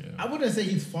hiatus. Yeah. I wouldn't say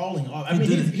he's falling off. I He mean,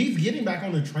 didn't. he's getting back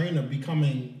on the train of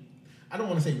becoming, I don't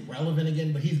want to say relevant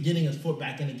again, but he's getting his foot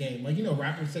back in the game. Like,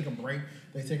 rappers take a break,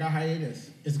 they take a hiatus.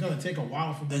 It's going to take a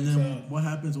while for them And then to... what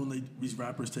happens when these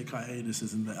rappers take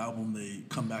hiatuses and the album they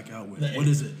come back out with? The- What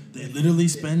is it? They literally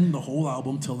spend the whole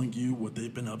album telling you what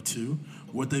they've been up to,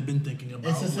 what they've been thinking about,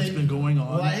 It's the what's same- been going on.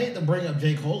 Well, I hate to bring up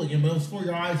J. Cole again, but it was For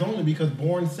Your Eyes Only because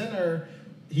Born Center,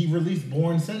 he released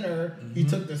Born Center. He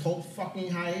took this whole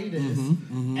fucking hiatus.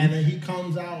 And then he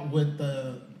comes out with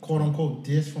the quote-unquote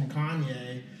diss from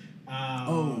Kanye.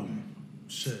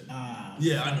 Shit. Uh,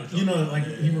 Yeah, I know. You know, like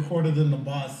Yeah, he yeah. recorded in the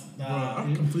bus. Bro,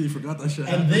 I completely forgot that shit.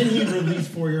 And happened. then he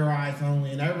released For Your Eyes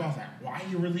Only, and everybody's like, "Why are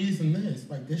you releasing this?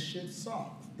 Like this shit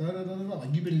sucks." Da, da, da, da, da.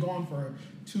 Like you've been gone for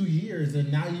 2 years, and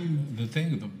now you. The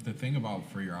thing about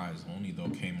For Your Eyes Only though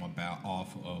came about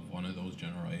off of one of those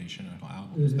generational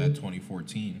albums, that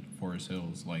 2014 Forest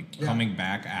Hills. Like Yeah. coming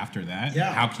back after that,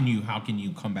 Yeah. how can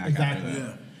you come back Exactly. after that?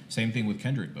 Yeah. Same thing with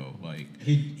Kendrick though. Like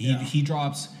Yeah. he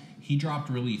dropped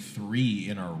really 3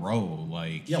 in a row.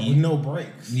 Like Yeah, with no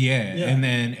breaks. yeah, Yeah.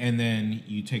 and then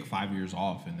you take 5 years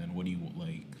off, and then what do you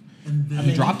like? And then, I He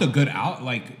mean, dropped a good out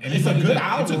like and It's a good It's a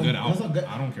album. good It's album. a good-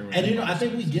 I don't care what And you know, anybody I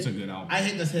think we says. get. It's a good album. I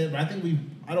hate to say it, but I think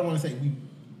I don't want to say we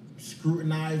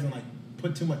scrutinize and like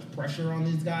put too much pressure on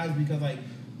these guys because like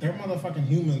they're motherfucking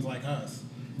humans like us.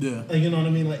 yeah. Like, you know what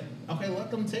I mean? Like, okay, let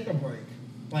them take a break.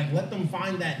 Like, let them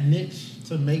find that niche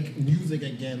to make music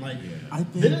again. Like, I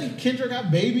think. didn't Kendrick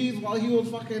have babies while he was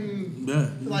fucking Yeah.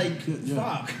 like Yeah.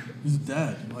 fuck? He's a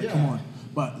dad. Like, Yeah. come on.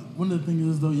 But one of the things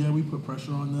is, though, yeah, we put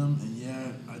pressure on them. And,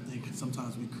 yeah, I think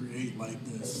sometimes we create, like,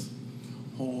 this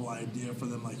whole idea for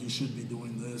them, like, you should be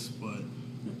doing this. But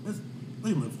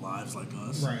they live lives like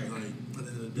us. Right. Like, at the end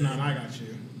of the day. No, I got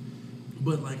you.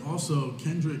 But, like, also,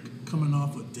 Kendrick coming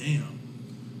off of Damn.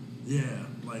 Yeah.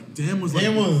 Like, Damn was, like...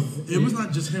 Damn was- It was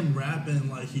not just him rapping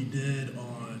like he did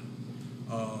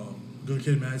on Good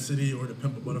Kid, Mad City or The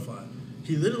Pimp a Butterfly.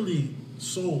 He literally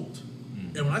sold.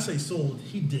 And when I say sold,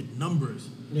 he did numbers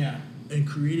Yeah. and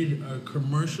created a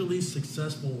commercially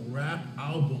successful rap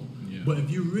album. Yeah. But if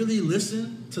you really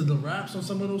listen to the raps on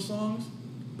some of those songs,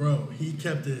 bro, he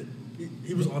kept it.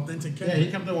 He was authentic. Yeah, Kendrick.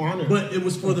 he kept it 100. But it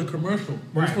was for the commercial.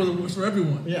 Right. It was for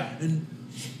everyone. Yeah. And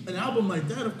an album like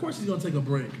that, of course, he's gonna take a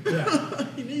break. Yeah.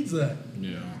 he needs that.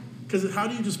 Yeah. Because how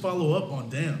do you just follow up on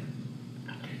Damn?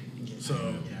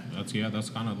 So That's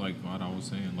kind of like what I was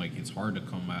saying. Like it's hard to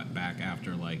come back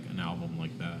after like an album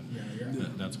like that. Yeah, you're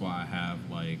right. That's why I have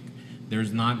like.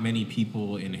 There's not many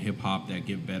people in hip hop that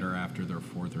get better after their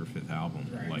 4th or 5th album.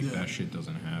 Right. Like Yeah. that shit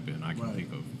doesn't happen. I can Right.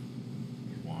 think of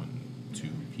 1, 2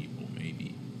 people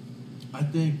maybe. I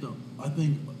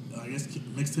guess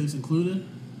mixtapes included.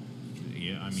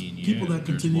 Yeah, I mean, yeah. People that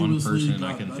there's one continuously person I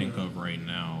got can think better. of right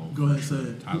now. Go ahead, for say sure,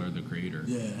 it. Tyler the Creator.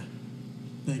 Yeah.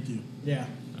 Thank you. Yeah.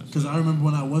 Because I remember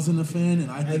when I wasn't a fan,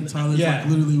 and I think And- Tyler's yeah. like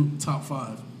literally top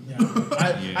 5. Yeah.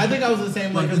 I think I was the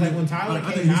same way because like when Tyler I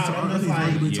think came he's out, top- I'm I just think he's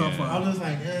like, arguably top Yeah. 5. I'm just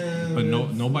like, But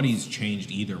nobody's changed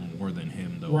either more than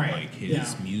him though. Right, Like his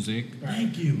yeah. music. Right.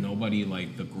 Thank you. Nobody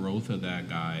like the growth of that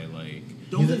guy. Like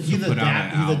He's to put out an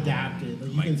he's album adapted. Like,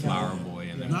 you like can tell. Flower Boy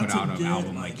and then Not put to out an get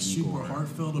album like like super Igor.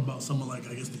 heartfelt about some of like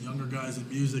I guess the younger guys in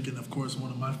music, and of course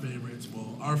one of my favorites,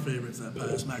 well our favorites that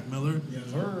passed, Mac Miller.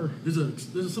 Yes, sir. There's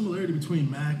a similarity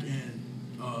between Mac and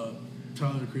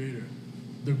Tyler the Creator.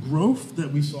 The growth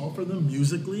that we saw for them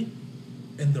musically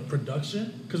and the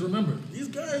production, because remember these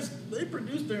guys they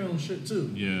produce their own shit too.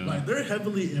 Yeah. like they're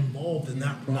heavily involved in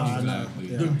that No, I process. know. Exactly.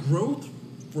 Yeah. The growth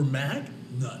for Mac,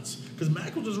 nuts, because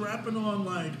Mac was just rapping on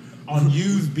like On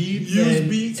used beats, used and-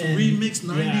 beats, and- remixed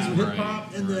 90s yeah. hip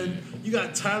hop, Right, and then right. you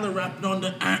got Tyler rapping on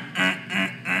the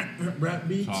rap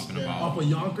beats Talking Yeah. about off of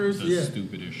Yonkers. the Yeah,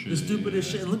 stupidest shit. the stupidest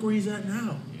yeah. shit. And look where he's at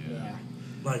now. Yeah. Yeah.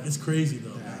 Like it's crazy though,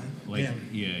 Yeah. man. Like Damn.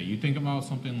 yeah, you think about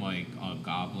something like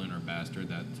Goblin or Bastard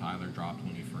that Tyler dropped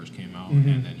when he first came out, Mhm.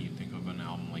 and then you think of an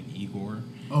album like Igor.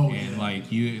 Oh, and yeah.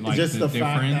 like you like just the the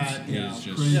fact difference that, yeah, is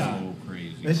just crazy. so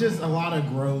crazy. It's bro. just a lot of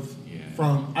growth Yeah.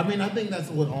 from. I mean, I think that's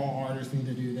what all artists need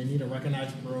to do. They need to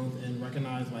recognize growth and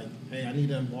recognize like, hey, I need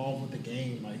to involve with the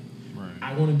game. Like, Right.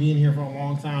 I want to be in here for a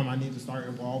long time. I need to start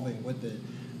involving with it.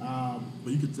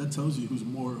 But that tells you who's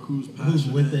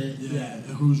passionate, with it, yeah. and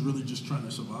who's really just trying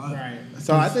to survive. Right.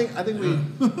 So I think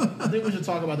we should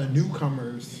talk about the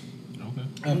newcomers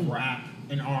Okay. of rap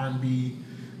and R&B.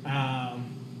 I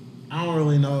don't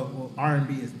really know. Well,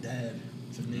 R&B is dead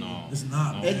to me. No. It's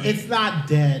not. No. It's not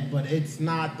dead, but it's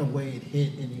not the way it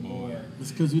hit anymore. Boy.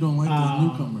 It's because you don't like those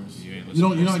newcomers. You ain't You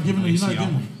don't. listening You're not to giving. You're not Lacey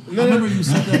giving. album. No, I no. remember you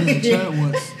said that in the chat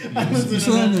once. You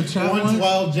said that in the chat once.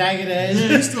 112 Jagged Edge. Yeah,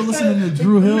 you're still listening to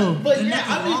Drew Hill. But Ain't yeah,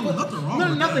 nothing I mean, wrong- but, nothing wrong no,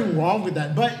 with nothing that. wrong with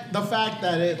that. But the fact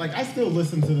that it, like, I still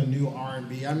listen to the new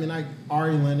R&B. I mean, like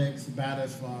Ari Lennox, bad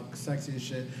as fuck, sexy as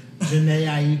shit.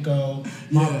 Janae Aiko,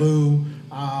 my Yeah. boo,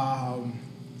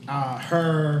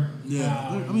 her. Yeah,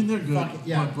 I mean they're good.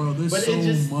 Yeah, But, bro, there's but so it's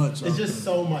just, much. It's out just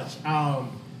there. so much.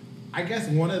 I guess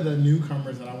one of the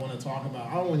newcomers that I want to talk about.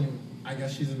 I don't even. I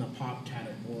guess she's in the pop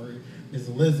category. Is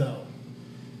Lizzo.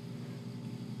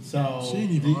 So She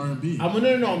ain't even R&B.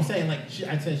 No. I'm saying like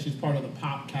I'd say she's part of the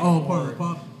pop category. Oh, part of the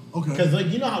pop. Okay. Because like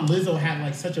you know how Lizzo had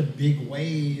like such a big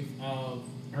wave of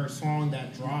her song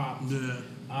that dropped.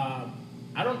 Yeah.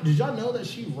 Did y'all know that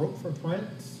she wrote for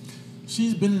Prince?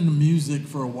 She's been in the music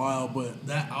for a while, but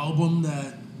that album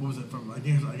that what was it from? I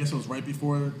guess it was right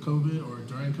before COVID or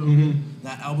during COVID.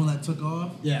 That album that took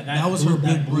off. Yeah, that was her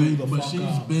big break. But she's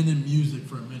up. been in music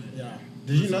for a minute. Yeah.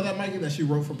 Did you know that, Mikey, that she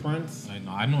wrote for Prince?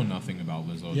 I know nothing about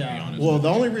Lizzo, to be honest. Well, the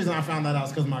only reason I found that out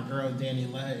is because my girl, Danny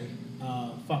Lay,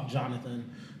 fuck Jonathan.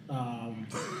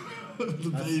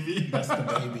 The baby. That's the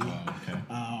baby. Oh, okay.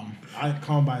 I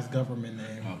call him by his government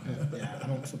name. Okay. Yeah, I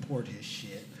don't support his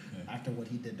shit after what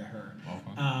he did to her.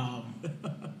 Okay.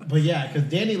 But yeah, because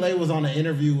Danny Lay was on an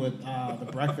interview with the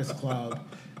Breakfast Club,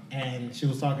 and she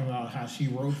was talking about how she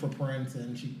wrote for Prince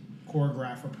and she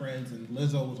choreographed for Prince, and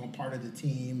Lizzo was on part of the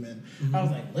team, and I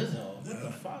was like, Lizzo, what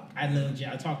the fuck? And then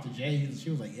I talked to Jay, she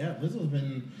was like, yeah, Lizzo's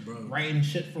been writing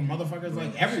shit for motherfuckers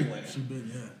like everywhere. She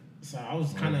been, yeah. So I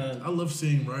was kind of. I love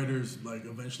seeing writers like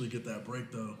eventually get that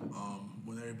break though,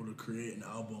 when they're able to create an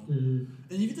album.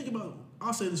 And if you think about,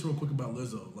 I'll say this real quick about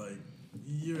Lizzo. Like,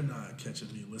 you're not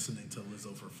catching me listening to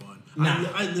Lizzo for fun.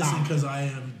 I listen because I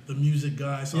am the music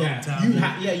guy, so I'm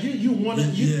talented. You want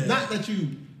to. Not that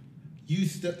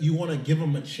you want to give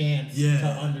them a chance to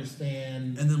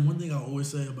understand. And then one thing I always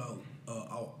say about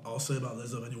I'll say about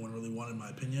Lizzo, if anyone really wanted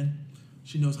my opinion.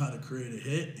 She knows how to create a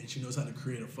hit, and she knows how to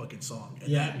create a fucking song,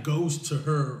 and that goes to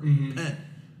her pen,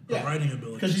 her writing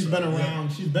ability. Because she's been around.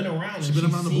 Yeah. She's been around. She's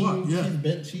been around the block.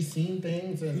 Yeah, she's seen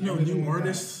things. And new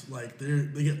artists like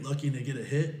they get lucky and they get a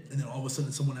hit, and then all of a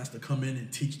sudden someone has to come in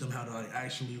and teach them how to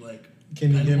actually like.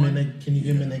 Can you give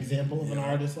me an example of an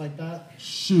artist like that?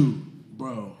 Shoot,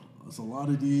 bro. There's a lot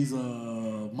of these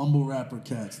mumble rapper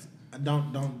cats.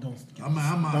 Don't.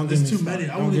 There's too many.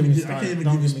 I can't even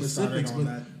give you specifics,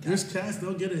 but there's cats,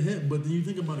 they'll get a hit, but then you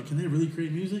think about it, can they really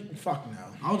create music? Fuck no.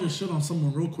 I'll just shit on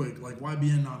someone real quick, like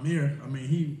YBN Namir. I mean,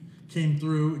 he came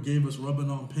through, gave us Rubbing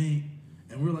on Paint,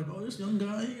 and we were like, oh, this young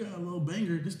guy, he got a little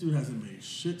banger. This dude hasn't made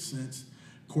shit since.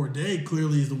 Corday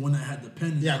clearly is the one that had the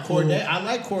pen. Yeah, Corday. I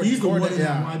like Corday. He's the one in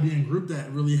that YBN group that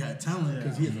really had talent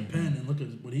because he has a pen, and look at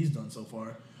what he's done so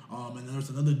far. And then there's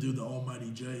another dude, the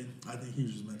Almighty J. I think he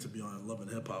was just meant to be on Love and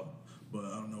Hip Hop, but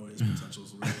I don't know what his potential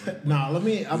is really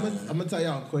like. I'm gonna tell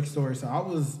y'all a quick story. So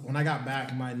when I got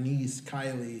back, my niece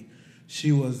Kylie,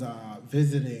 she was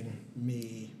visiting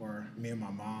me and my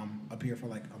mom up here for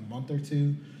like a month or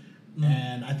two.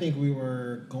 And I think we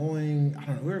were going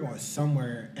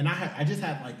somewhere, and I just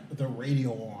had like the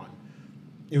radio on.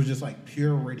 It was just like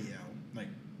pure radio, like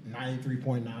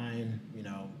 93.9,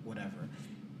 whatever.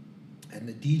 And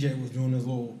the DJ was doing his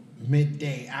little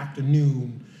midday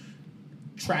afternoon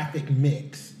traffic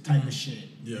mix type of shit.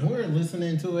 Yeah. And we were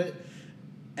listening to it.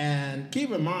 And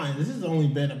keep in mind, this has only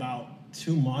been about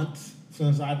 2 months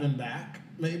since I've been back,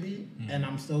 maybe. And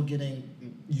I'm still getting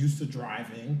used to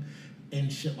driving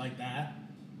and shit like that.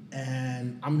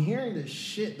 And I'm hearing the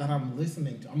shit that I'm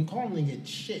listening to. I'm calling it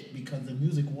shit because the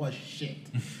music was shit.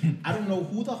 I don't know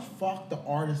who the fuck the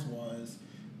artist was.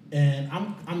 And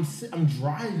I'm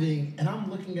driving, and I'm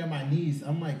looking at my niece.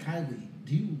 I'm like, Kylie,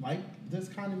 do you like this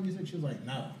kind of music? She was like,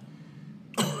 no.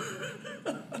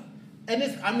 And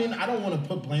I don't want to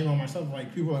put blame on myself.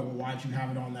 Like, people are like, well, why'd you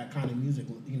have it on that kind of music,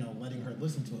 letting her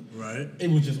listen to it? Right. It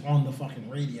was just on the fucking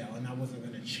radio, and I wasn't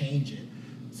going to change it.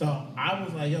 So I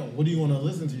was like, yo, what do you want to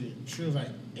listen to? She was like,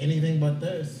 anything but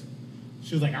this.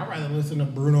 She was like, I'd rather listen to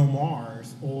Bruno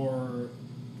Mars or,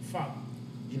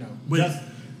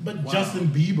 Justin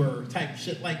Bieber type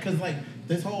shit. Like, because, like,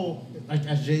 this whole, like,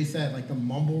 as Jay said, like, the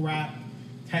mumble rap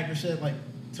type of shit, like,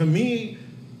 to me,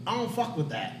 I don't fuck with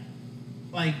that.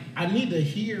 Like, I need to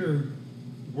hear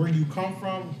where you come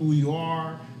from, who you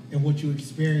are, and what you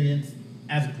experience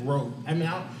as growth. I mean,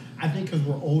 I think because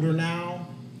we're older now,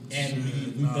 and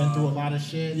we've been through a lot of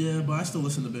shit. Yeah, but I still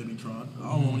listen to Baby Tron.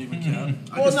 I won't even cap.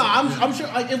 I'm sure,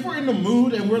 like, if we're in the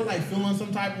mood and we're, like, feeling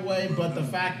some type of way, but the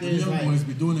fact is, young like... boys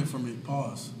be doing it for me.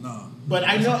 Pause. Nah. But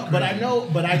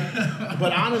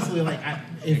honestly, like,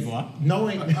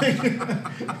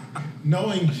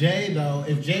 knowing Jay, though,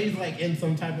 if Jay's, like, in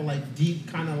some type of, like, deep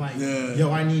kind of, like,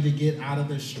 yo, I need to get out of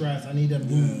this stress. I need to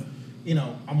move.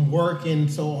 I'm working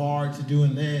so hard to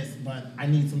doing this, but I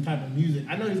need some type of music.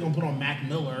 I know he's gonna put on Mac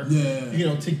Miller,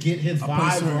 to get his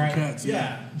vibe right. Cats, to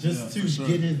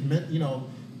get his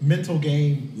mental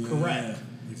game correct.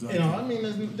 Exactly.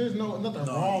 There's nothing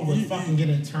wrong with fucking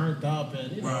getting turned up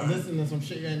and listening to some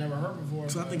shit you ain't never heard before.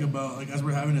 So I think about, like, as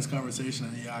we're having this conversation,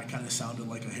 and I kind of sounded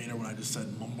like a hater when I just said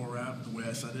mumble rap the way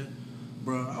I said it.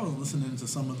 Bro, I was listening to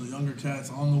some of the younger cats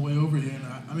on the way over here,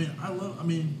 and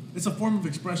it's a form of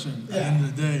expression at the end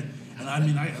of the day, and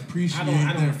I appreciate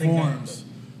their forms.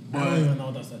 I don't even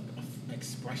know that's an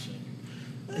expression.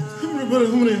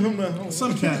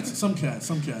 Some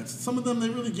cats. Some of them, they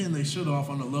really getting their shit off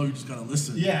on the low. You just gotta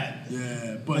listen. Yeah.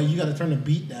 Yeah, But but you got to turn the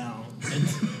beat down and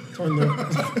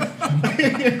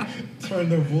turn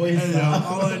the voice hey, down.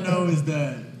 all I know is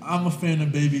that I'm a fan of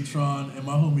Babytron, and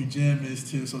my homie Jam is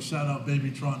too. So shout out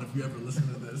Babytron if you ever listen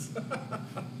to this.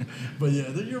 But yeah,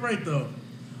 you're right though.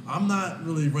 I'm not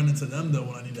really running to them though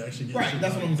when I need to actually get Right, shit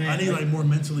that's done. what I'm saying. I need like more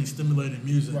mentally stimulated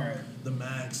music. Right. The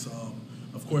Max,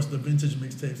 of course the vintage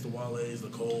mixtapes, the Wale's, the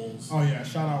Coles. Oh yeah,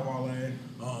 shout out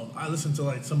Wale. I listen to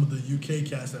like some of the UK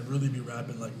cats that really be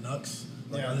rapping like Nux.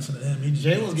 Like Yeah. I listen to him. He just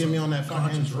Jay be was on getting me some on that fucking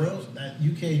conscious drill, raps. that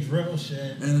UK drill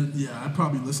shit. And yeah, I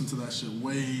probably listen to that shit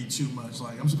way too much.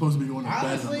 Like I'm supposed to be going to bed. and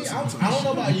I'm Honestly, listening to I that don't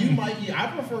know shit. about you, Mikey. I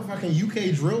prefer fucking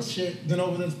UK drill shit than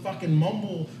over this fucking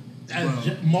mumble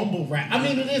mumble rap. I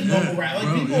mean, it is Yeah, mumble rap.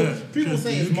 Like bro, yeah. people 'Cause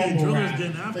say the it's UK mumble drillers rap.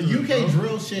 getting after The it, UK bro.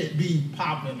 drill shit be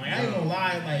popping. Like I ain't gonna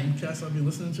lie, like. Cats I be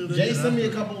listening to. they Jay get sent me a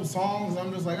after it. couple of songs.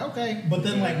 I'm just like, okay, but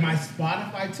then like my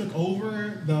Spotify took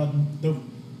over the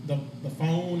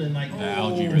phone and like The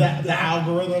algorithm. the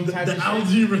algorithm type The of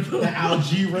algorithm. shit. The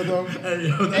algorithm. Hey,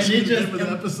 yo, that's And it the just- name of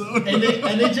the episode.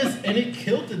 and it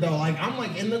killed it though. Like I'm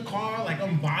like in the car, like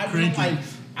I'm vibing. I'm Cranky. like,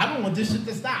 I don't want this shit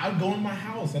to stop. I go in my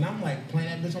house and I'm like playing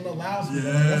that bitch on the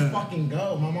loudspeaker. Like, Yeah. let's fucking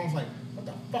go. My mom's like, what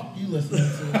the fuck you listening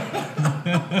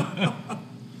to?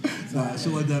 Nah,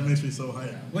 shit like that makes me so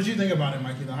hyped. What you think about it,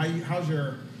 Mikey? Though? How's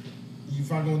you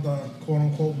fucking with the quote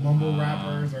unquote mumble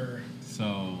rappers or?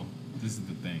 So this is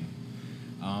the thing.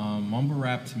 Mumble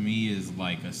rap to me is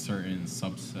like a certain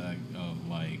subset of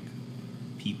like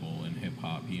people in hip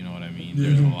hop. You know what I mean? Yeah.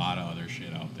 There's a lot of other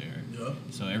shit out there. Yup.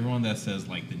 So everyone that says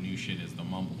like the new shit is the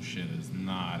mumble shit is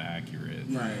not accurate.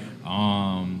 Right.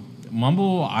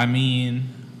 Mumble. I mean,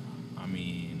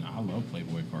 I love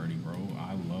Playboy Cardi, bro.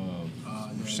 I love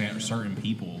certain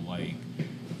people. Like,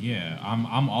 yeah,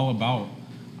 I'm all about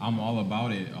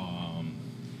it.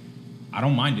 I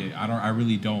don't mind it. I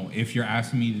really don't. If you're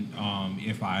asking me,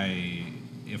 if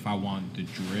I want the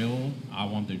drill, I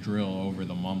want the drill over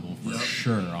the mumble for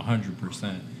sure,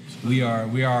 100%. We are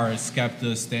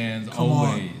Skepta stands Come on.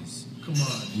 always. Come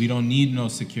on. We don't need no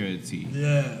security.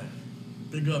 Yeah.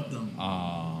 Big up them.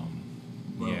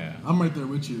 Bro, Yeah. I'm right there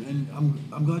with you, and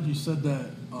I'm glad you said that.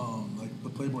 Like the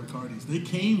Playboy Cardis, they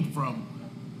came from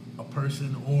a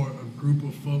person or a group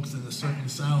of folks in a certain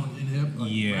sound in hip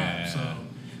Yeah. rap. So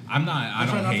I try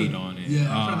don't not hate to- on it. yeah,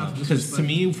 I try not to Because disrespect to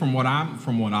me, from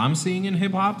what I'm seeing in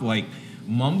hip hop, like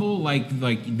mumble, like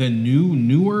the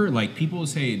newer, like people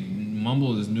say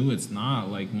mumble is new. It's not.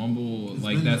 Like mumble, It's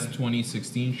like been that's there.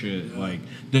 2016 shit. Yeah. Like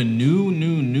the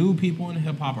new people in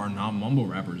hip hop are not mumble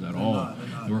rappers at all. not, they're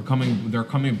not. They're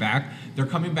coming back. They're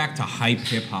coming back to hype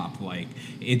hip hop. Like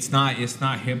it's not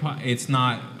hip hop. It's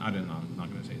not. I'm not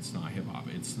gonna say it's not hip hop.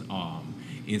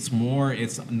 It's more.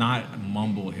 It's not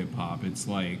mumble hip hop. It's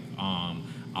like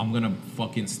I'm gonna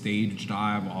fucking stage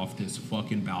dive off this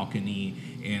fucking balcony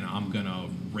and I'm gonna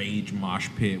rage mosh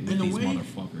pit with In a these way,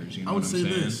 motherfuckers. You know I would what I'm say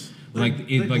saying? this. Like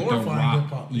They're like the glorifying rock.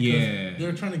 hip-hop because Yeah.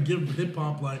 they're trying to give hip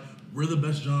hop like we're the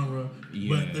best genre,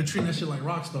 Yeah. but they're treating that shit like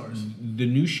rock stars. The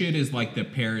new shit is like the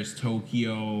Paris,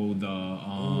 Tokyo,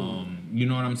 you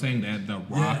know what I'm saying? The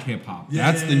rock Yeah. hip hop.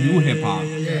 Yeah, That's yeah, the new yeah, hip hop.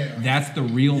 yeah. That's the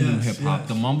real new Yes, hip hop. yes.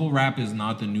 The mumble rap is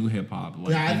not the new hip hop. Like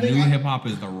Yeah, I the think new I- hip hop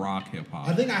is the rock hip hop.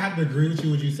 I think I have to agree with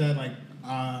you what you said. Like,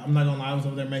 I'm not gonna lie, I was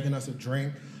over there making us a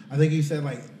drink. I think you said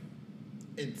like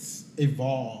it's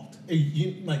evolved. I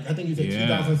think you said Yeah.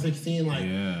 2016. Like,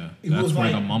 Yeah. it That's was where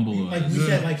like, the mumble like is. we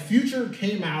said, like Future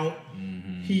came out.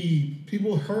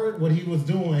 People heard what he was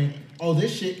doing. Oh,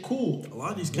 this shit cool. A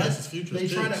lot of these cats is Future's They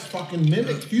try to kids. fucking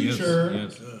mimic Future.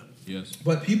 Yes. Yeah. Yes.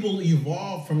 But people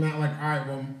evolve from that, like, all right,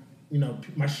 well,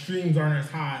 my streams aren't as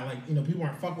high. Like, people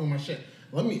aren't fucking with my shit.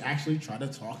 Let me actually try to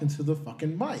talk into the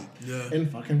fucking mic Yeah. and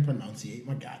fucking pronunciate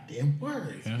my goddamn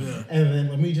words. Yeah. Yeah. And then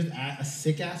let me just add a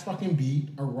sick ass fucking beat,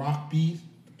 a rock beat,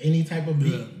 any type of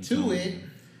beat Yeah. to it.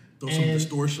 Throw some And-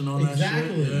 distortion on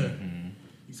exactly. that shit. Yeah.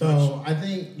 So I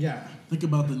think, yeah. Think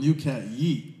about the new cat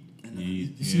Yeet. And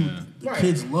Yeet, you see yeah. what the Right.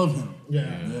 kids love him. Yeah.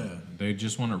 Yeah. They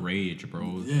just want to rage,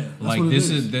 bro. Yeah, that's like what it this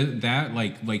is. that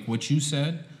like what you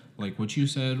said,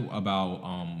 about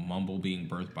mumble being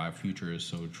birthed by Future is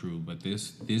so true. But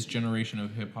this generation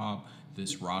of hip hop,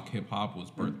 this rock hip hop,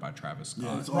 was birthed by Travis Yeah,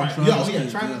 Scott. it's all Right. Travis. Yeah,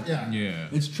 kids, Travis, yeah. Yeah.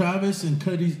 It's Travis and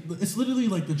Cuddy. It's literally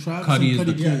like the Travis Cuddy and is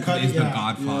Cuddy the kids. Cuddy, is the yeah.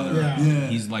 Godfather. Yeah. Yeah.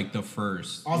 He's like the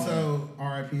first. Also,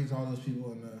 RIP to all those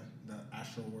people in the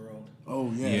astral world.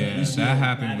 Oh yeah. Yeah, He's- that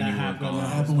happened when That you were happened. gone.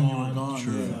 That happened when you were gone.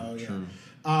 True. Yeah. So, yeah. True.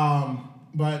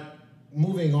 But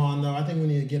moving on, though, I think we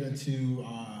need to get into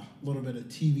a little bit of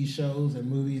TV shows and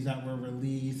movies that were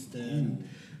released and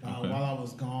Okay. While I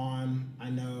was gone, I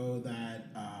know that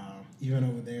even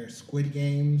over there, Squid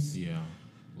Games Yeah,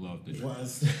 loved it.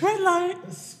 was Red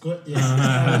light. Squid.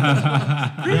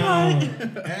 Yeah,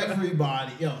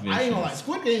 everybody. Yo, I ain't gonna lie. Vicious.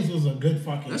 Squid Games was a good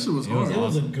fucking. That shit was It was hard. It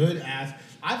was a awesome. good ass.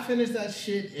 I finished that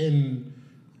shit in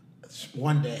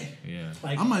one day. Yeah.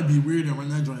 Like I might be weird and run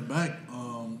that joint back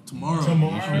tomorrow.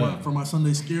 Tomorrow? For my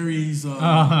Sunday Scaries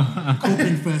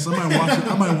coping fest. I might watch it.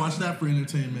 I might watch that for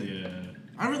entertainment. Yeah.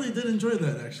 I really did enjoy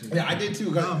that actually. yeah, I did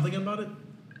too. Now I'm thinking about it.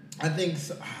 I think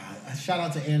shout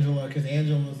out to Angela because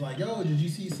Angela was like, "Yo, did you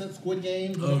see Squid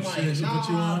Games?" And Oh, I'm shit, she put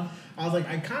you on? I was like,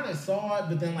 I kind of saw it,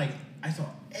 but then like I saw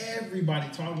everybody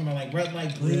talking about like red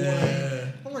light, green Yeah.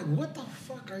 light. I'm like, what the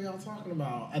fuck are y'all talking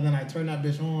about? And then I turned that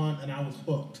bitch on and I was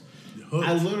hooked. You're hooked.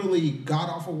 I literally got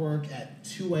off of work at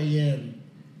 2 a.m.,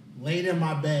 laid in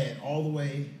my bed all the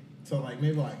way till like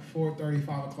maybe like 4:30,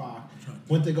 5 o'clock.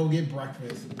 Went to go get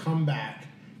breakfast, come back,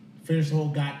 finish the whole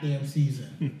goddamn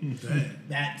season Damn.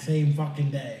 that same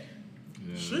fucking day.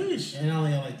 Yeah. Sheesh. And I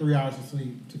only had like 3 hours of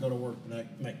sleep to go to work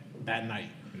that night.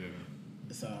 Yeah.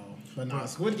 So, but no,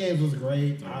 Squid Games was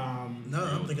great. No,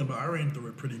 I'm thinking about. I ran through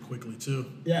it pretty quickly too.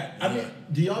 Yeah, I mean, Yeah.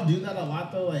 do y'all do that a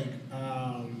lot though? Like,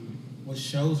 with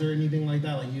shows or anything like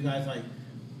that? Like, you guys like,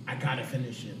 I gotta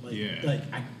finish it. Like, Yeah. like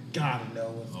I gotta know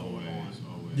what's Always, going on.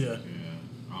 always. Yeah.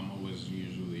 I'm always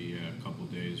usually a couple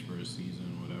days for a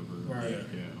season, whatever. Right.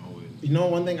 Yeah, always. You know,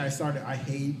 one thing I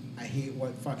hate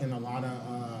what fucking a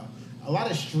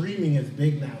lot of streaming is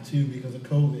big now too because of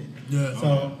COVID. Yeah.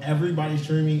 So everybody's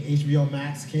streaming. HBO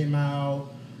Max came out.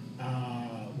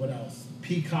 What else?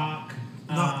 Peacock.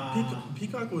 No,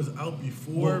 Peacock was out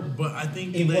before, well, but I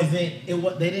think It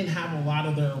wasn't. They didn't have a lot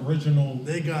of their original.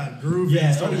 They got groovy Yeah,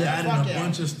 and started yeah, adding fuck a yeah.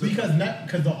 bunch of stuff.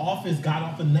 Because The Office got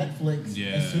off of Netflix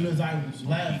Yeah. as soon as I It's on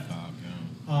left. Peacock,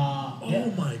 yeah.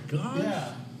 Oh my gosh.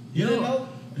 Yeah. You didn't know?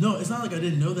 No, it's not like I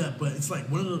didn't know that, but it's like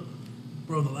one of the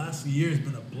the last year has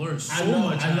been a blur. So I know,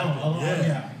 much I know. happened. Oh,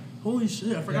 yeah. Holy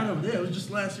shit, I forgot Yeah. it. Yeah, it was just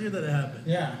last year that it happened.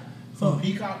 Yeah. So Huh.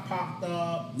 Peacock popped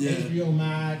up. Yeah. HBO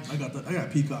Max. I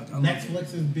got Peacock. I love it.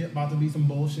 Netflix is about to be some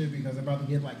bullshit because they're about to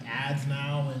get like ads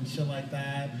now and shit like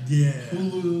that. Yeah.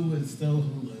 Hulu is still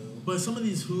Hulu. But some of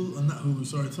these not Hulu,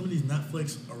 sorry, some of these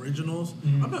Netflix originals,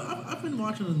 Mhm. I've been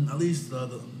watching them at least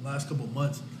the last couple of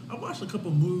months. I watched a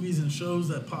couple movies and shows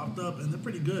that popped up, and they're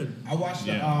pretty good. I watched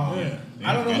the. Yeah. Yeah.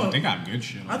 I don't know. They got good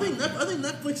shit. I think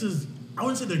Netflix is. I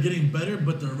wouldn't say they're getting better,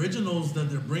 but the originals that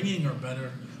they're bringing are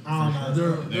better. I don't know.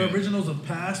 Their Yeah. originals of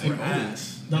past were They've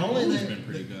ass. The only It's thing. been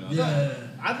pretty good. Yeah.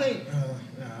 I think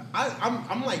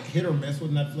I'm like hit or miss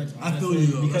with Netflix. Honestly, I feel you,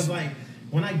 though. because That's- like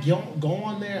when I go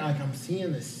on there, like I'm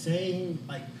seeing the same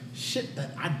like shit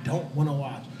that I don't want to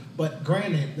watch. But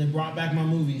granted, they brought back my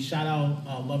movie. Shout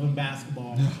out Love and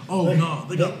Basketball. Oh no,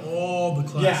 they got all the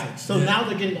Yeah. classics. So now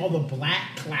they're getting all the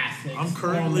black classics. I'm on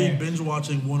currently there. binge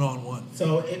watching One on One.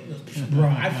 So it was, bro.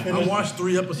 I I finished. watched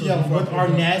 3 episodes. Yeah, before I with put it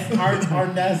on.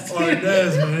 Arnez.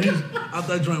 Arnez, man, he's out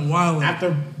that joint wilding.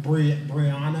 After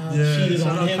Brianna Yeah, cheated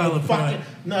shout on out him Kyla with fucking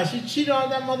Pratt. no, she cheated on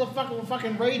that motherfucker with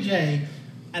fucking Ray J.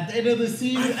 At the end of the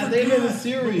season, I at the end of the forgot.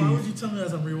 series. Why would you tell me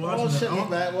as I'm rewatching Oh that? shit, my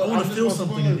bad. Well, I want I'm to just feel gonna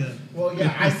something spoil it. again. Well,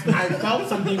 yeah, I felt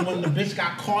something when the bitch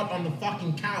got caught on the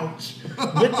fucking couch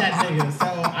with that nigga.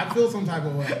 So I feel some type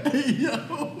of way.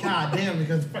 Yo. God damn,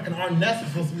 because fucking Arnez is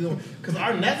supposed to be the because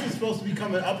Arnez is supposed to be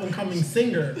coming up and coming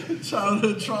singer.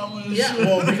 Childhood trauma and Yeah, shit.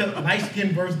 well, because light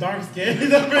skin versus dark skin.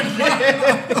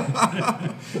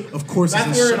 Of course, That's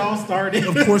it's where a it all started.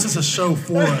 Of course, it's a show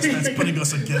for us that's putting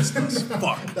us against us.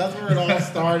 Fuck. That's where it all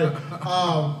started.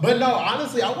 But no,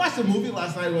 honestly, I watched a movie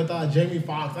last night with Jamie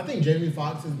Foxx. I think Jamie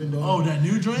Foxx has been doing. Oh, that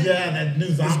new joint? Yeah, that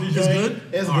new zombie It's joint. good?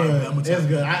 It's All right, good. man, I'm gonna It's tap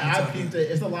good. in. I'm gonna I tap peeped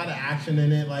it. It's a lot of action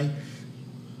in it. Like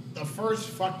the first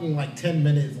fucking like 10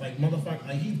 minutes, like motherfucker,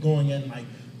 like he's going in like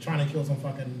trying to kill some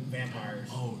fucking vampires.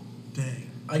 Oh, dang.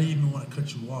 I didn't even want to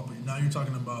cut you off, but now you're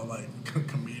talking about like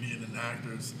comedian and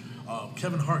actors.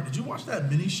 Kevin Hart, did you watch that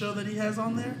mini show that he has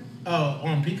on there? Oh,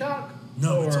 on Peacock?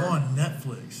 No, it's Or- on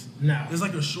Netflix. No. It's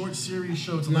like a short series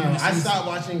show. It's a No, limited I series. stopped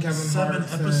watching Kevin 7 Hart.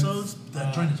 since, episodes.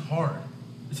 That joint is hard.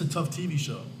 It's a tough TV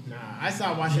show. Nah, I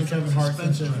stopped watching Yeah, Kevin Hart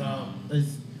since suspense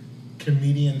his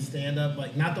comedian stand up.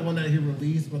 Like not the one that he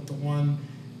released, but the one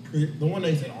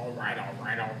they said, all right.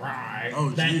 Oh,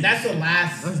 geez. That's the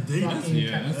last. That's dated. fucking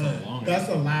That's a long. That's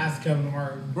the last Kevin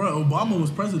Hart. Bro, Obama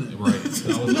was president. Right. That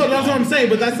was No, that's what I'm saying.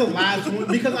 But that's the last one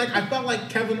because like I felt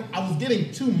like I was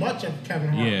getting too much of Kevin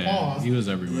Hart. Yeah, Pause. he was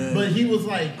everywhere. Yeah. But he was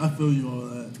like, I feel you all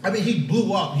that. I mean, he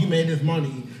blew up. He made his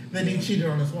money. Then he cheated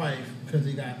on his wife because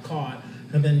he got caught.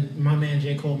 And then my man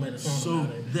J. Cole made a song So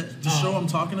about it. the show I'm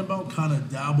talking about kind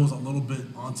of dabbles a little bit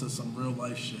onto some real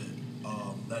life shit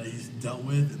that he's dealt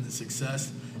with and the success.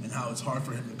 and how it's hard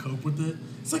for him to cope with it.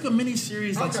 It's like a mini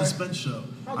series, like Okay. suspense show.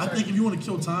 I Okay. think if you want to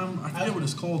kill time, I forget what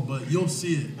it's called, but you'll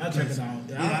see it. I'll check it because out.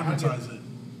 They Yeah, I'll advertise it.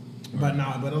 But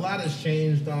no, but a lot has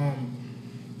changed.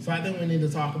 So I think we need to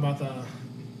talk about the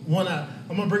one.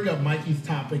 I'm gonna bring up Mikey's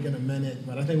topic in a minute,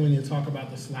 but I think we need to talk about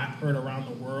the slap heard around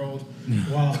the world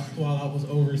while I was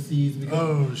overseas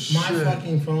because my shit.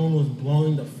 fucking phone was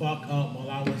blowing the fuck up while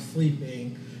I was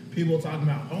sleeping. People talking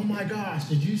about, oh my gosh,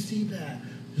 did you see that?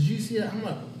 Did you see that? I'm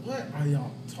like, what are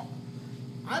y'all talking?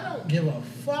 I don't give a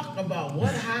fuck about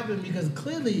what happened because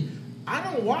clearly I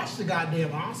don't watch the goddamn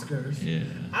Oscars. Yeah.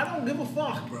 I don't give a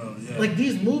fuck. Bro, yeah. Like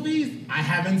these movies, I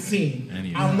haven't seen.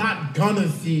 Any of I'm them. not gonna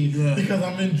see Yeah. because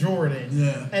I'm in Jordan.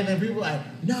 Yeah. And then people are like,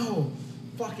 no,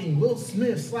 fucking Will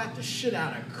Smith slapped the shit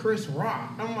out of Chris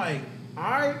Rock. I'm like, all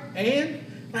right, and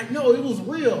like, no, it was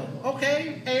real.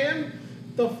 Okay, and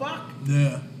the fuck?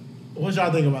 Yeah. What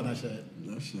y'all think about that shit?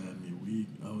 That shit had me weak.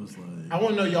 I was like, I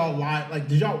want to know y'all live. Like,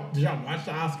 did y'all watch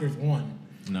the Oscars one?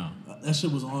 No. that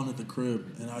shit was on at the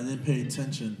crib, and I didn't pay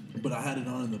attention, but I had it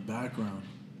on in the background.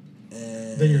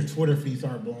 And Then your Twitter feed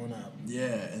started blowing up. yeah,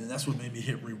 and that's what made me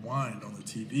hit rewind on the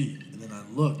TV. And then I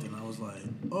looked, and I was like,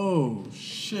 oh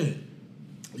shit.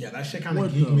 Yeah, that shit kind of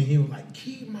What geeked the- me. He was like,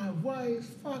 keep my wife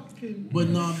fucking. But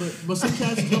no, but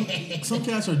some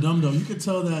cats are dumb though. You could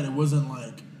tell that it wasn't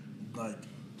like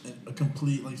a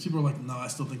complete like people are like, no, I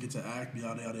still think it's an act,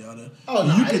 yada yada yada. Oh, But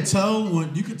no,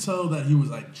 you could tell that he was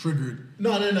like triggered.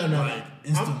 No. Like,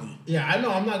 instantly. Yeah, I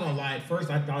know. I'm not gonna lie. At first,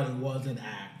 I thought it was an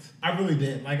act. I really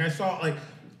did. Like, I saw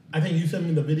I think you sent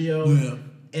me the video. Yeah.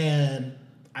 And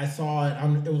I saw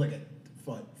it. It was like a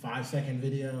 5-second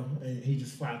video, and he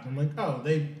just slapped. I'm like, oh,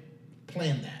 they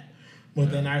planned that.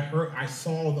 But then I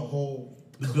saw the whole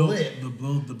clip the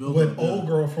build with old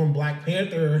girl from Black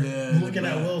Panther Yeah, looking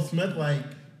at yeah. Will Smith like,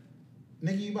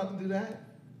 nigga, you about to do that?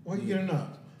 Why you getting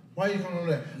up? Why you coming over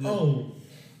there? Yeah. Oh,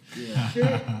 Yeah.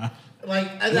 shit.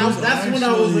 Like, and It was that's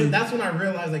actually- that's when I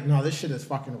realized, like, no, this shit is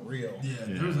fucking real. Yeah,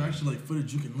 there was actually like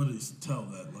footage you can literally tell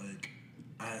that like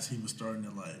as he was starting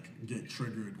to like get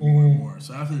triggered more and more.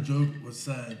 So after the joke was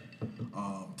said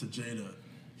to Jada,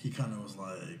 he kind of was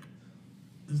like,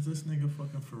 "Is this nigga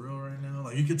fucking for real right now?"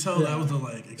 Like you could tell Yeah. that was the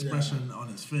like expression on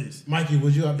his face. Mikey,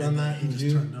 would you have done that? He Would just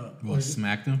you? turned up. What,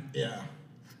 smacked him? Yeah.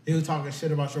 He was talking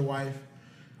shit about your wife.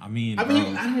 I mean, I bro,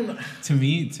 don't know. to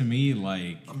me,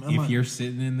 like, I'm if not- you're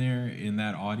sitting in there in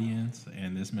that audience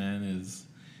and this man is,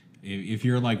 if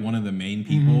you're like one of the main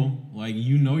people, like,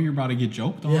 you know you're about to get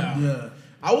joked on. Yeah. Yeah,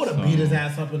 I would have So- beat his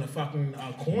ass up in the fucking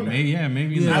corner. Maybe in Yeah. I the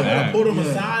would have back. pulled him Yeah.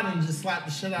 aside and just slapped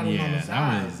the shit out of him on the Yeah,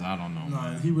 side. that was, I don't know. no,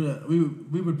 man. he would.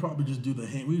 We would probably just do the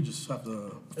hand. We would just have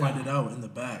to fight Yeah. it out in the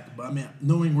back. But I mean,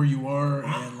 knowing where you are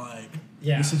and like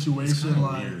Yeah. the situation,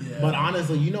 like weird. yeah. But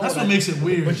honestly, you know That's what I- makes it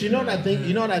weird. But you know what I think?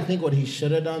 You know what I think? What he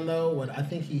should have done though? What I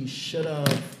think he should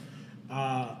have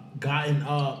gotten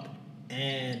up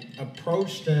and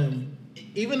approached him.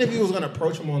 Even if he was gonna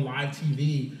approach him on live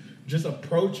TV, just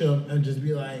approach him and just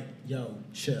be like, "Yo,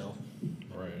 chill."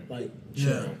 Right. Like,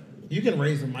 chill. Yeah. You can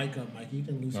raise the mic up, Mike. You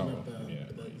can loosen Oh, up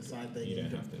the side thing. You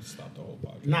didn't have to stop the whole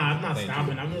podcast. Nah, I'm not Thank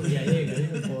stopping. you. I'm really, yeah, there you go. You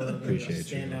can pull it up, Appreciate you,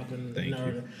 stand man. up and Thank know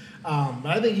you. it. But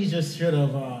I think he just should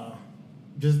have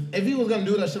just if he was gonna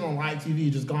do that shit on live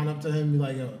TV, just gone up to him and be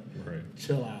like, "Yo, Right.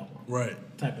 chill out." right.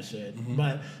 Type of shit.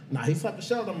 But nah, he slapped the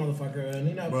shit out of that motherfucker,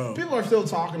 and Bro. people are still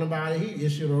talking about it. He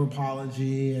issued an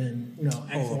apology and X,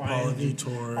 Whole Y, apology and Z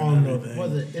tour and on the everything.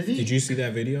 was it? Is he? Did you see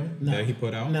that video No. that he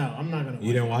put out? No, I'm not gonna.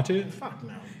 You didn't watch it? Fuck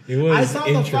no. It was I saw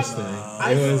the fuck- interesting.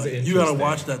 I It saw- was interesting. You gotta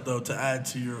watch that though to add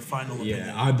to your final opinion.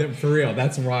 Yeah, for real.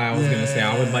 That's why I was gonna say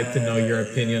I would like to know your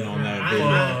opinion on that I video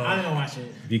ain't gonna watch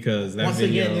it. because that Once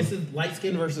video. again, this is light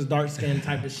skin versus dark skin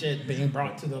type of shit being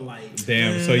brought to the light.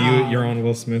 Damn. So you're on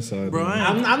Will Smith's side. Bro, then.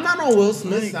 I ain't- I'm not on Will I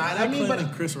Smith's ain't- side. I I mean, claiming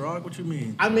but Chris Rock. What you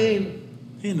mean? I mean,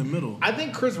 He in the middle. I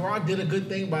think Chris Rock did a good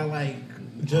thing by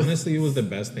just Honestly, it was the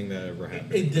best thing that ever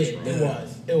happened. it to Chris did. Rock. It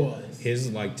was. It was.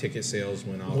 His like ticket sales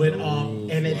went off Went the up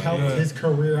roof, and it like- helped his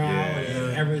career out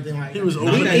and yeah. everything like He was that.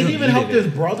 open. It Not that he even helped needed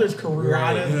his it. brother's career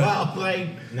out Right, as yeah. well. Like,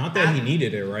 Not that he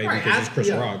needed it, right? Right, Because it's Chris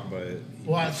yeah. Rock, but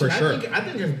well, for I sure. I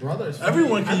think his brother's funny.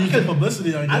 Everyone I can think use the his-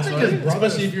 publicity, I guess, think right? his brother-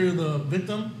 Especially if you're the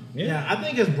victim. Yeah, I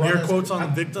think his brother's Air quotes on I-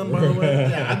 the victim, by the way.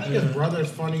 Yeah, I think his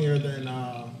brother's funnier than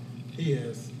he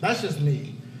is. That's just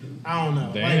me. I don't know.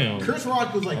 Damn. Like Chris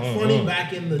Rock was like funny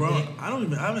back in the Bro, day. I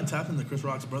haven't tapped into Chris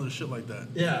Rock's brother shit like that.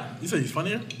 Yeah. You say he's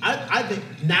funnier? I think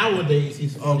nowadays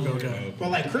he's funny. Okay.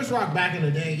 But like Chris Rock back in the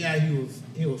day, yeah,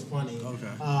 he was funny. Okay.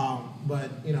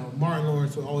 But Martin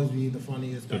Lawrence will always be the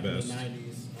funniest The back in the best.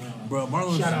 '90s. Bro, Martin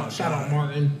Lawrence is my shout out guy.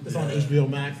 Martin. It's on Yeah. HBO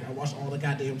Max. I watched all the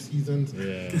goddamn seasons.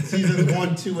 Yeah. Seasons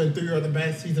 1, 2, and 3 are the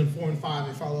best. Season 4 and 5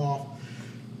 it fell off.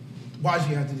 Why'd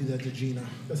you have to do that to Gina?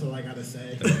 That's all I gotta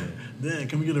say. Dan,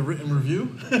 can we get a written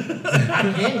review?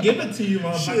 I can't give it to you,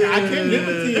 motherfucker. I can't give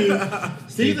it to you.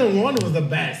 Season 1 was the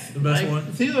best. The best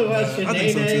one? Season 1, I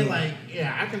think so Sinead, too. like,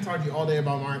 yeah, I can talk to you all day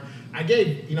about Martin. I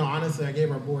gave, honestly, I gave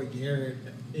our boy Garrett,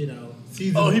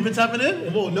 season. Oh, he been tapping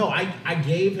in? Well, no, I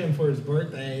gave him for his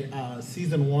birthday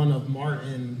season 1 of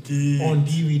Martin Jeez. on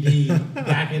DVD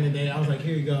back in the day. I was like,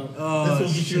 here you go. Oh, this will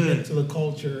get you shit. hip to the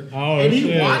culture. Oh, and he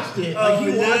shit. watched it. Oh, Like,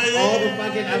 he yeah, watched yeah, all the yeah,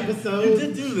 fucking yeah. episodes. You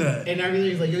did do that. And everything.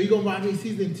 He's like, yo, you gonna buy me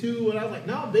season 2? And I was like,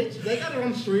 no, bitch, they got it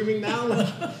on streaming now.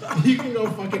 Like, you can go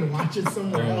fucking watch it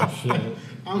somewhere Oh, else. shit.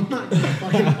 I'm not gonna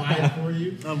fucking buy it for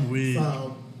you. I'm weak.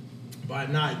 So,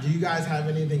 but not. Do you guys have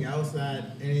anything else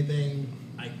anything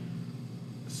like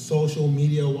social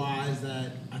media wise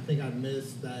that I think I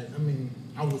missed? That I mean,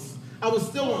 I was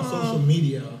still on social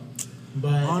media,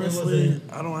 but Honestly, it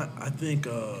wasn't. I think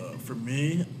for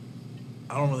me,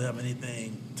 I don't really have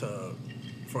anything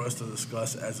for us to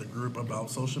discuss as a group about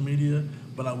social media.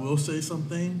 But I will say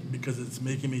something because it's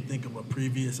making me think of a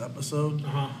previous episode.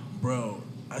 Bro,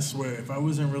 I swear, if I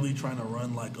wasn't really trying to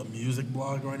run like a music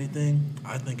blog or anything,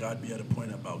 I think I'd be at a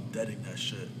point about deading that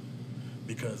shit.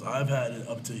 Because I've had it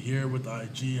up to here with the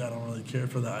IG. I don't really care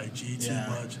for the IG too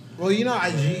much. Well, IG,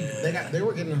 Yeah. they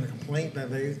were getting a complaint that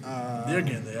They're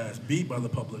getting their ass beat by the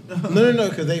public. no,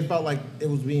 because they felt like it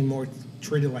was being more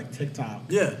treated like TikTok.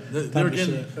 Yeah, they Type were of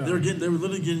getting, shit, they were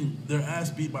literally getting their ass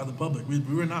beat by the public. We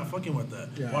were not fucking with that.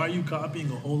 Yeah. Why are you copying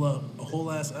a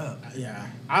whole ass app? Yeah,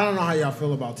 I don't know how y'all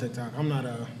feel about TikTok. I'm not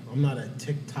a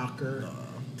TikToker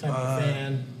type of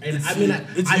fan, and it's- I mean,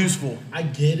 it's useful. I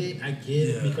get it,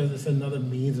 Yeah. because it's another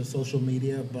means of social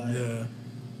media. But Yeah,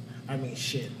 I mean,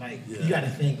 shit, like Yeah. you got to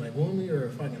think, like when we were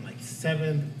fucking like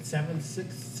 7th,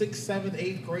 7th,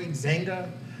 8th grade, Zanga.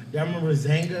 Y'all remember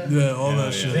Zanga? yeah, all Yeah, that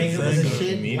yeah. shit. Zanga was the Zanga.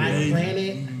 shit. Media. Black Major.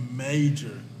 Planet.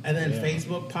 Major. And then Yeah.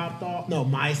 Facebook popped off. No,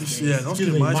 MySpace. Yeah, don't Excuse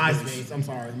skip me, MySpace. I'm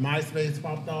sorry. MySpace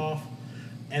popped off.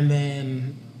 And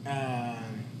then,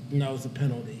 it was a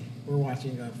penalty. We're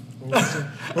watching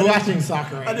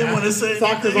soccer right I didn't now. wanna say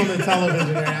Soccer's anything. on the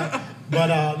television right now.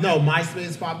 But, no,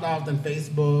 MySpace popped off, then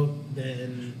Facebook,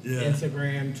 then Yeah.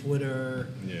 Instagram, Twitter,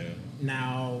 Yeah.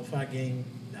 now fucking...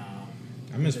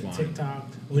 I miss is it Vine. TikTok.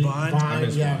 Vine? I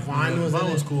miss Yeah, Vine. Vine Yeah, was Vine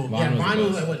in was it. cool. Yeah, Vine was the Vine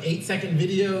was best. like, 8-second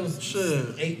videos?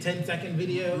 Shit. 8-10-second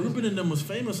videos? Ruben and them was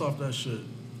famous off that shit.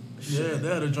 Yeah, they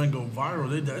had a joint go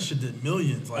viral. That shit did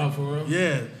millions. Like, Oh, for real?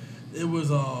 Yeah, it was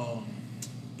the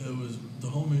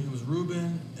homie. It was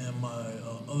Ruben and my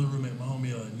other roommate, my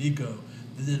homie Nico.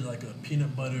 They did like a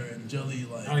peanut butter and jelly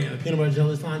like. Oh yeah, the peanut butter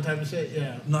jelly slime type of shit.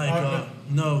 Yeah. Like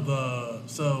Oh,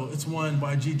 so it's one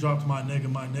YG dropped my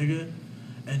nigga,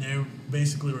 and they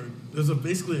basically were. There's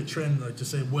basically a trend like to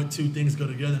say what two things go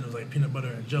together, and it was like peanut butter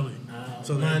and jelly.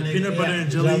 So my then nigga, peanut butter yeah,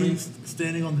 and jelly jelly.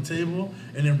 standing on the table,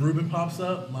 and then Ruben pops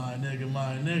up, my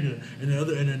nigga, and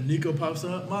then Nico pops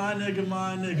up, my nigga,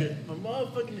 my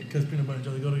motherfucking, because peanut butter and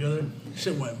jelly go together.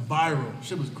 Shit went viral.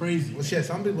 Shit was crazy. Well, shit.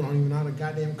 Some people don't even know how to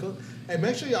goddamn cook. Hey,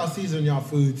 make sure y'all season y'all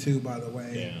food too. By the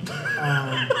way. Yeah.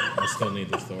 I still need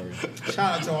the story.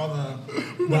 Shout out to all the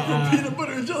Peanut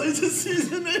butter and jelly to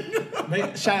seasoning.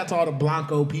 shout out to all the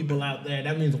Blanco people out there.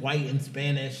 That means white in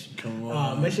Spanish. Come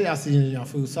on. Make sure y'all season y'all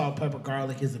food. Salt, pepper,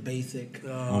 garlic is a basic.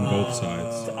 On both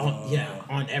sides.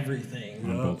 On everything.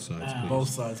 On both sides, please. Both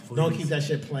sides, please. Don't keep that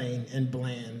shit plain and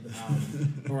bland,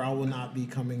 or I will not be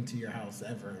coming to your house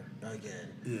ever again.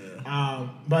 Yeah.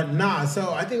 But nah,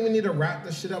 so I think we need to wrap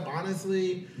this shit up,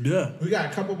 honestly. Yeah. We got a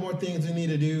couple more things we need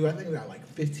to do. I think we got like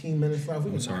 15 minutes left.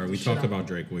 I'm sorry, we talked about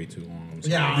Drake way too long. I'm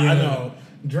sorry. Yeah, I know.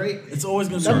 Drake, It's always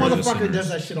gonna be that Sorry, motherfucker listeners. does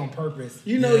that shit on purpose.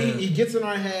 You know, Yeah. he gets in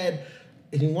our head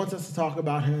and he wants us to talk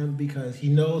about him because he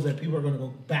knows that people are going to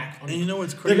go back on And you know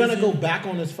what's They're going to crazy? go back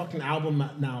on his fucking album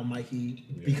now, Mikey,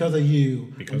 because of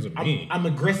you. Because of I'm, me. I'm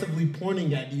aggressively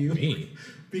pointing at you Me?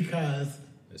 because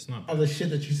It's not. of the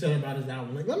shit that you said about his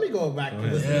album. Like, let me go back and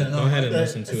listen Yeah, to no, Go ahead and the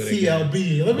listen to it again.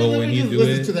 CLB. Let But me when you just do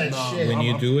listen it- to that No, shit. When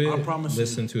you do I it, promise you.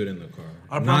 listen to it in the car.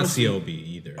 I Not promise you. CLB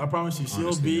either. I promise you, Honestly,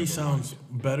 CLB never sounds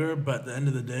mind. better, but at the end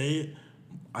of the day,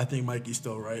 I think Mikey's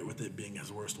still right with it being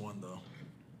his worst one, though.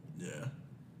 Yeah.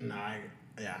 Nah,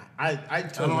 I I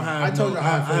told don't you. have. I told no, you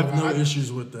how I I feel have about no it.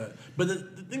 issues with that. But the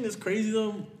thing that's crazy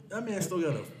though, that man still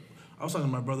got a. I was talking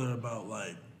to my brother about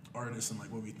like artists and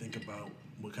like what we think about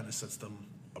what kind of sets them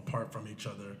apart from each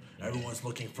other. Everyone's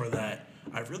looking for that.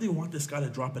 I really want this guy to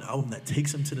drop an album that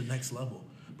takes him to the next level.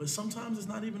 But sometimes it's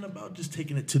not even about just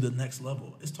taking it to the next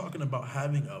level. It's talking about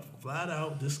having a flat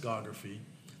out discography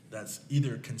that's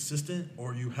either consistent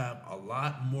or you have a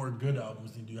lot more good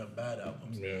albums than you have bad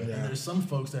albums. Yeah. And Yeah. there's some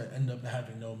folks that end up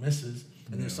having no misses,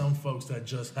 and there's some folks that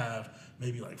just have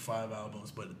maybe like 5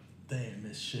 albums, but they ain't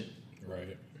missed shit.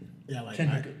 Right. Yeah, like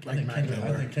Kendrick, Mac, like Mac I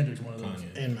Miller. think Kendrick's one of those.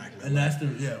 Kanye. And Mac Miller. And that's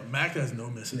Mac has no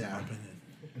misses in Yeah. my opinion.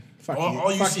 Fuck All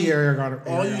you, you fuck see, you, Ariana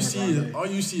all you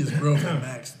Grande. see is growth in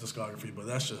Mac's discography, but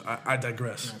that's just I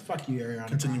digress. Yeah, fuck you, Ariana.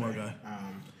 Continue, Grande. my guy.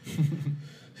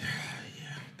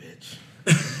 Yeah, bitch.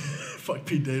 Fuck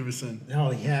Pete Davidson. Oh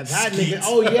yeah, that Skeet. nigga.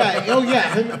 Oh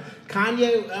yeah. Him,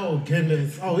 Kanye. Oh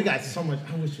goodness. Oh, we got so much.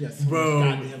 I wish we got so Bro.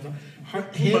 much goddamn.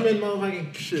 Him and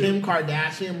motherfucking Shit. Kim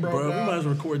Kardashian broke Bro, we up. might as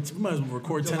well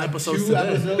record 10 Like episodes 2 today.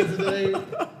 episodes today.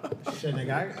 Shit,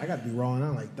 nigga, I got to be rolling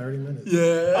out like 30 minutes.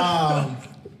 Yeah.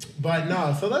 But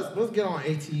no, so let's get on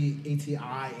ATI,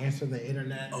 answer the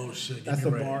internet. Oh shit, That's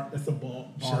get the me bar. ready. That's the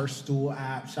Barstool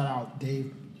app. Shout out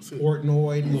Dave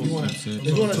Portnoy.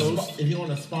 If you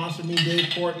want to sponsor me, Dave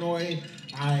Portnoy,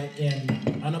 I am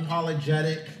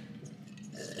unapologetic.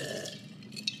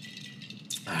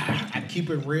 I keep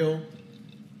it real.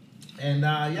 And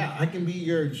yeah, I can be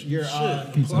your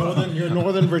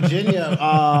Northern Virginia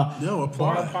Yo,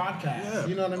 apply. bar podcast. Yeah,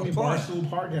 You know what I mean? apply. Barstool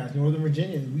podcast, Northern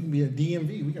Virginia. We can be a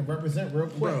DMV. We can represent real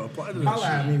quick. Bro, apply to that Holla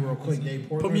at shit. me real quick, Dave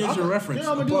Portnoy. Put me as your reference. You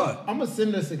know what I'm gonna Apply. do? I'm gonna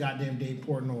send this to goddamn Dave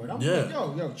Portnoy. I'm Yeah.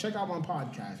 like, yo, check out my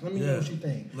podcast. Let me know what you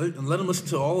think. And let them listen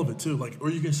to all of it too. Like,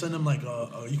 or you can send them like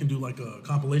you can do like a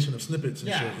compilation of snippets and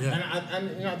Yeah, shit. Yeah.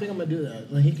 and I think I'm gonna do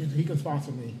that. Like, he can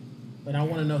sponsor me, but I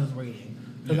want to know his rating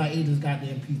because I ate his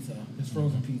goddamn pizza, his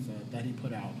frozen pizza that he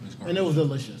put out, and it was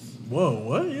delicious. Whoa,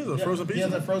 what? He has a frozen He pizza?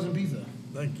 has a frozen pizza.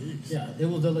 That geeks. Yeah, it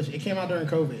was delicious. It came out during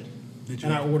COVID, Did you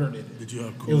and I have- ordered it. Did you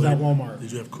have Kool-Aid? It was at Walmart.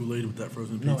 Did you have Kool-Aid with that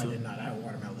frozen No, pizza? I did not. I had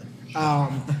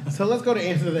watermelon. So let's go to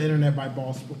Answer the Internet by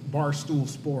Barstool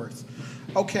Sports.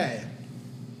 Okay,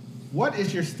 what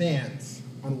is your stance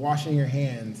on washing your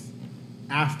hands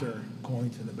after going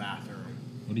to the bathroom?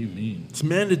 What do you mean? It's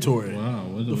mandatory. Wow,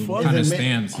 what The the fuck? kind of Is it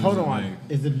stance is hold it on. like?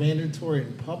 Is it mandatory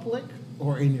in public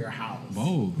or in your house?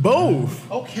 Both. Both.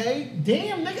 Okay,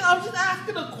 damn, nigga, I'm just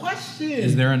asking a question.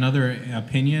 Is there another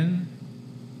opinion?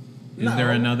 Is No.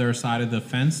 there another side of the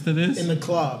fence to this? in the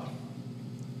club?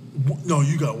 No,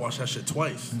 you gotta wash that shit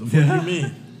twice. The fuck you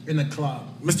mean? In the club.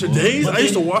 Mr. Days, But I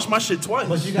used to then- wash my shit twice.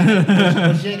 But you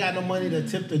ain't got no money to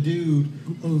tip the dude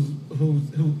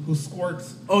who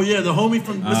squirts Oh yeah, the homie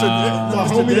from Mr. the Mr.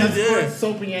 homie that Days, squirts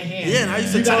soap in your hand. Yeah, and I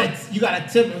used to you gotta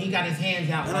tip him. He got his hands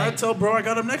out. And I Like, tell bro I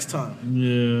got him next time.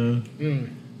 Yeah.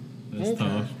 That's Okay.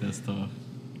 tough. That's tough.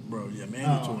 Bro, yeah, oh,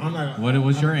 mandatory. I'm not. What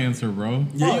was your answer, bro?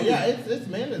 Yeah, Yeah, it's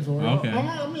mandatory. Okay.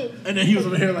 And then he was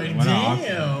over here like, What an option.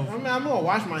 damn. I'm gonna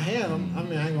wash my hands. I ain't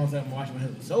gonna say I'm gonna wash my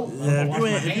hands with soap. I'm Yeah, gonna if wash you my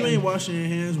ain't hands washing your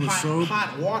hands with hot, soap,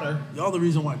 hot water. y'all the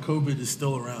reason why COVID is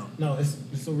still around. No, it's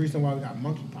the reason why we got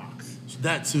monkeypox.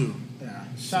 That too. Yeah,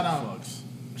 shout out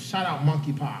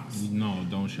monkeypox. No,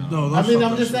 don't shout. No, out. I mean,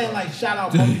 fuck I'm that just shit saying, up. like, shout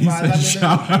out He monkeypox. said,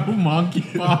 shout out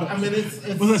monkey. I mean, it's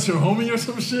Was that your homie or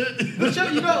some shit? but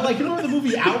you know, like, you know the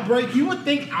movie Outbreak? You would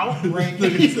think Outbreak,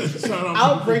 Shout out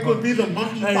Outbreak monkeypox. would be the Hey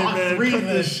monkeypox man, cut reason.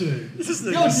 this shit. This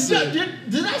Yo, nigga sick.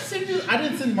 did I send you? I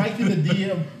didn't send Mikey the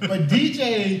DM, but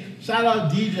DJ, shout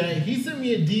out DJ, he sent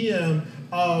me a DM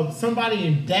of somebody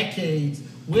in Decades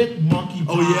with monkeypox.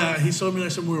 Oh yeah, he showed me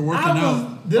that shit when we were working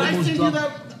out. Did I Almost send you dropped-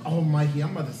 that? Oh, Mikey,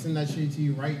 I'm about to send that shit to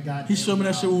you right goddamn. He showed me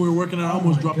that now. shit when we were working out. I Oh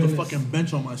almost my dropped goodness. the fucking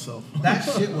bench on myself. That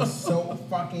shit was so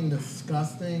fucking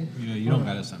disgusting. You don't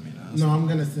gotta send me that. No, I'm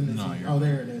gonna send it No, to you. you're Oh,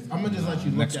 there it is. I'm gonna just let you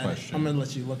look Next at question. it. I'm gonna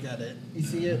let you look at it. You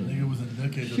see it? Nigga was in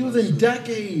decades. He of was that in shit.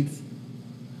 Decades.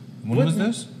 When was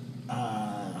this?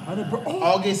 How did bro? Oh,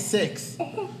 August 6th.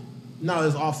 No, it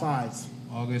was offsides.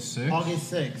 August 6th.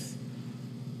 August 6th.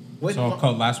 With So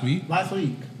last week. last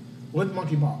week. With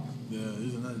monkeypox. yeah,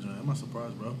 he's in that joint. I'm not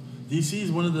surprised, bro. DC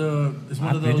is one of the. It's one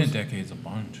I've of been those. in decades a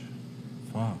bunch.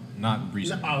 Fuck. Not No,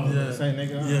 recently. I was Yeah. gonna say,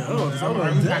 nigga. Yeah, I was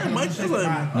like, damn, Mike, I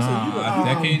was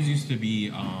like, Decades used to be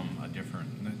a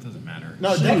different. That doesn't matter.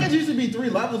 No, Shoot. Decades used to be 3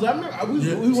 levels. I remember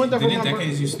Yeah. we went there for Didn't my Decades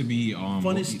birthday. used to be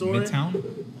Funny story. Midtown,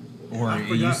 or I it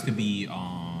forgot. used to be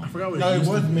I forgot what No, it it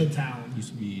used was to be. Midtown. used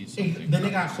to be something. Then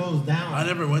it got closed down. I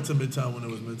never went to Midtown when it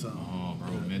was Midtown. Oh, bro,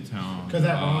 Midtown. 'Cause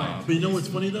that rhymes. But you know what's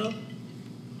funny though?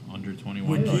 Under 21.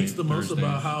 What like geeks the most Thursdays.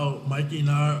 about how Mikey and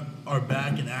I are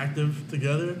back and active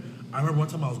together. I remember one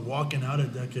time I was walking out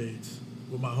at Decades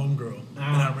with my homegirl, and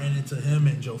I ran into him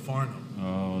and Joe Farnham.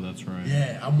 Oh, that's right.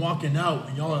 Yeah, I'm walking out,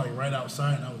 and y'all are like right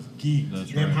outside, and I was geeked. That's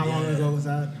Damn, right. how long Yeah. ago was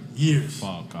that? Years.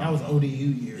 Fuck. That was ODU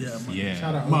years. Yeah, Yeah.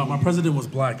 Shout out My ODU. president was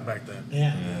black back then.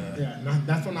 Yeah, yeah.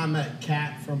 That's when I met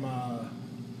Kat from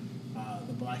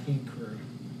the Black Ink crew.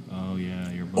 Oh yeah,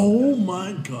 you're. Oh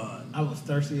my god. I was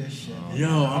thirsty as shit.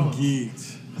 Yo, I I'm was,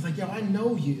 geeked. I was like, yo, I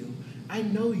know you.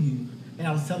 And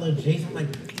I was telling Jason, I'm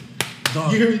like,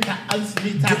 Dog. you hear me? I was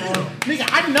me tap on. Nigga,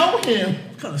 I know him.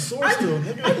 kind of sore still,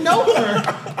 nigga.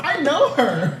 I know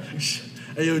her.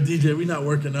 Hey, yo, DJ, we not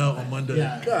working out on Monday.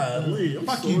 Yeah. Golly, I'm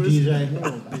Fuck sore you, as DJ. hell.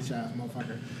 Little bitch ass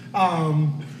motherfucker.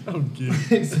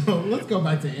 Okay. So let's go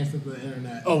back to answer the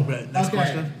internet. Oh, bet. Next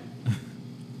question.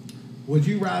 Would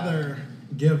you rather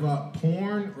give up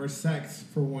porn or sex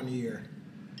for 1 year?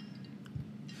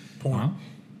 Porn. Huh?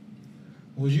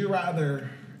 Would you rather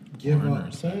give Porn up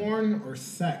or sex? porn or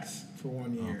sex for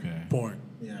 1 year? Okay. Porn.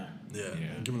 Yeah. Yeah. Yeah.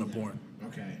 I'm giving up porn.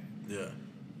 Okay. Yeah.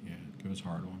 Yeah, give us a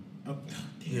hard one. Oh,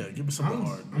 damn. Yeah, give me something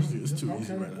hard. It's too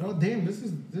easy right now. Well, damn, this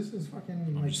is fucking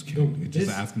I'm like. just kidding. this-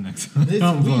 Just ask next time. this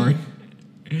I'm week- sorry.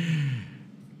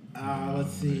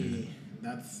 Let's see.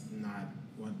 That's not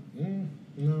what.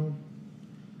 No.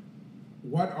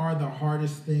 What are the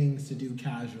hardest things to do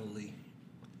casually?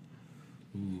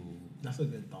 Ooh. That's a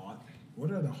good thought.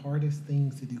 What are the hardest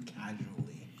things to do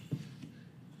casually?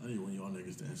 I need one of y'all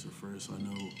niggas to answer first. So I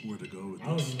know where to go with I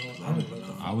don't this. even know. 'cause I don't even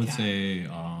know. I would say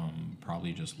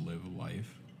probably just live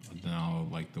life. Now,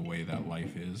 like the way that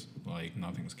life is, like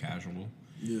nothing's casual.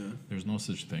 Yeah. There's no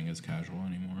such thing as casual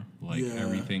anymore. Like Yeah.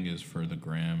 everything is for the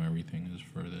gram, everything is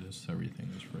for this, everything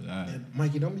is for that. And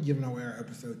Mikey, don't be giving away our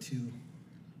episode 2.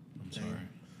 I'm sorry.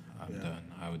 I'm Yeah. done.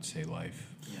 I would say life.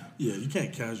 Yeah. Yeah, you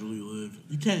can't casually live.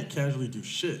 You can't casually do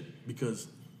shit because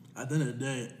at the end of the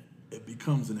day, it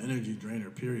becomes an energy drainer,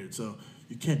 period. So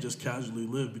you can't just casually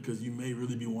live because you may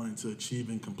really be wanting to achieve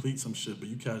and complete some shit, but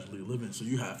you casually living, so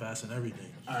you half-assing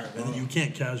everything. All right, And then you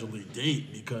can't casually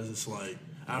date because it's like,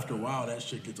 after a while, that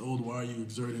shit gets old. Why are you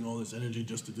exerting all this energy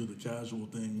just to do the casual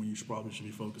thing when you probably should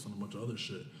be focused on a bunch of other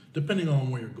shit? Depending on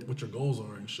what your goals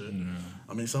are and shit. Yeah.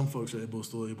 I mean, some folks are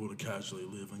still able to casually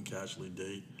live and casually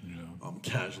date. Yeah.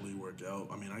 Casually work out.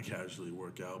 I mean, I casually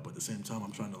work out, but at the same time,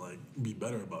 I'm trying to like be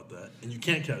better about that. And you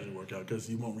can't casually work out because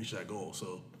you won't reach that goal.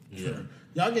 So Sure.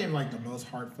 Y'all gave like the most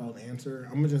heartfelt answer.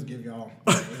 I'm gonna just give y'all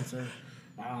the answer.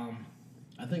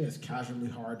 I think it's casually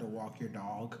hard to walk your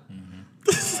dog.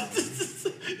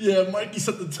 yeah, Mikey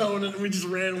set the tone, and we just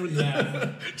ran with Yeah.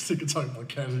 that. Sick of talking about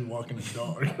casually walking a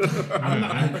dog.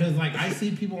 Because like I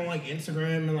see people on like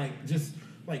Instagram and like just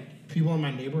like people in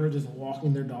my neighborhood just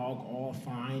walking their dog all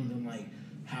fine and like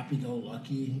happy go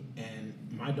lucky, and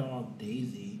my dog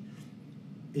Daisy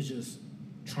is just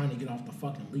trying to get off the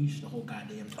fucking leash the whole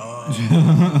goddamn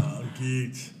time.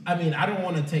 Geeks. I mean, I don't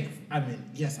want to take. I mean,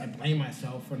 yes, I blame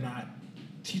myself for not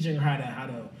teaching her how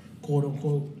to quote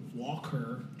unquote walk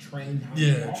her, train how to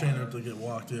Yeah, walk train her to get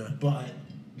walked. Yeah. But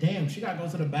damn, she gotta go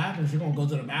to the bathroom. She's gonna go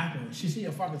to the bathroom. She see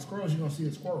a fucking squirrel, she's gonna see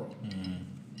a squirrel.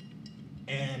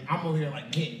 And I'm over here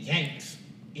like getting yanked,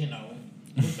 you know,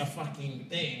 with the fucking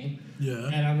thing. Yeah.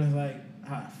 And I'm just like,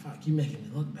 fuck, you making me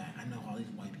look bad. I know all these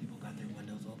white people got their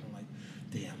windows open, like,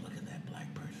 damn, look at that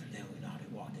black person. They don't know how to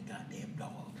walk their goddamn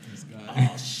dog. This guy.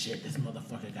 Oh shit, this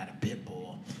motherfucker got a pit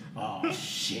bull. Oh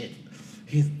shit.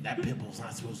 That pit bull's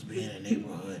not supposed to be in the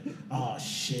neighborhood. Oh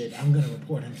shit, I'm gonna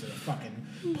report him to the fucking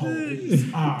police.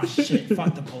 Oh shit,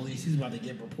 fuck the police. He's about to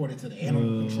get reported to the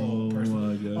animal control person.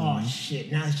 my God. Oh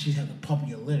shit, now she has a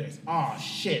puppy of litters. Oh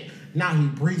shit, now he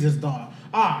breeds his dog.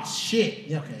 Oh shit.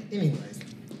 Yeah, okay, anyways,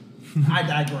 I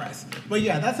digress. But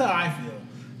yeah, that's how I feel.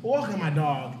 Walking my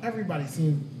dog, everybody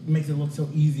makes it look so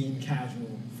easy and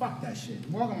casual. Fuck that shit.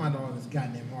 Walking my dog is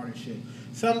goddamn hard as shit.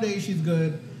 Some days she's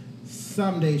good,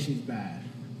 some days she's bad.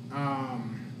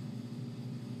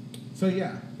 So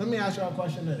yeah, let me ask y'all a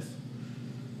question.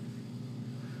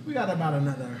 We got about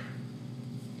another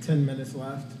 10 minutes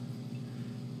left.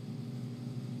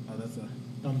 Oh, that's a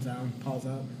thumbs down, pause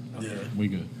out. Okay. Yeah. We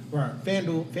good. Right,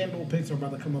 FanDuel picks are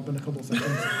about to come up in a couple seconds.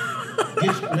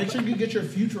 Make sure you get your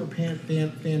future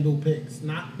FanDuel picks,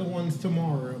 not the ones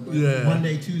tomorrow, but Yeah.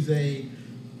 Monday, Tuesday,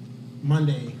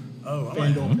 Monday. Oh,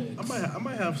 FanDuel picks. I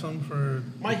might have some for.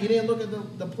 Mike, you didn't look at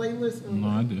the playlist? No,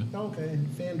 I did. Okay,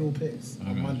 FanDuel picks I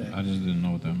on got Monday. you. I just didn't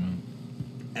know what that meant.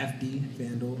 FD,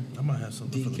 FanDuel, I might have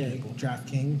something for the DK, people.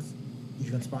 DraftKings. You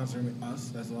can sponsor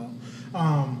us as well.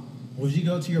 Would you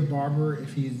go to your barber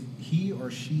if he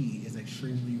or she is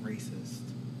extremely racist?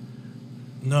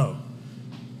 No.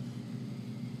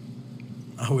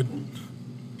 I would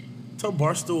tell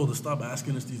Barstool to stop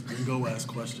asking us these gringo ass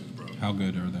questions, bro. How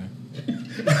good are they?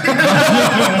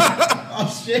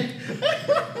 Oh shit!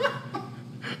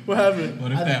 What happened?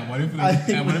 What if I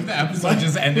think what if the episode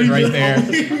just ended right there?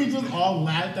 We just all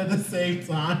laughed at the same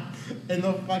time, and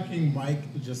the fucking mic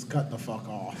just cut the fuck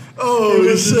off.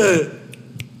 Oh shit!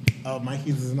 Oh,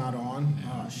 Mikey's is not on.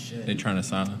 Oh shit. They trying to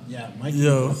silence. Yeah, Mikey.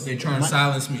 Yo. They trying to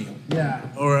silence me. Yeah.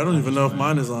 Or I don't even know if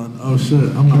mine is on. Oh shit!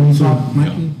 I'm not sure.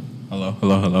 Mikey.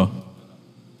 Hello.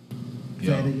 Say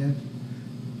it again.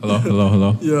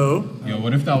 Hello. Yo. Yo,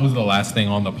 what if that was the last thing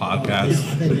on the podcast?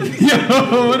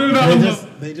 Yo, what if that was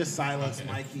they just silenced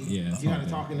Mikey. Yeah, it's You all gotta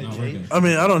good. talking to No, we're Jake. good. I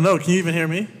mean, I don't know. Can you even hear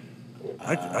me?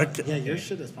 Yeah, your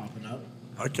shit is popping up.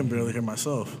 I can barely hear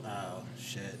myself. Oh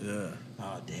shit. Yeah.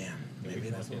 Oh damn. Maybe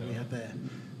that's what we have to. Like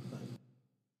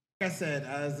I said,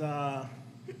 as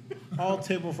all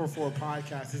Table for Four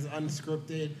podcast is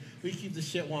unscripted. We keep the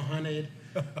shit 100.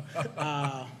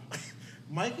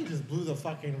 Mikey just blew the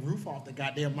fucking roof off the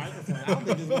goddamn microphone. I don't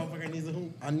think this motherfucker needs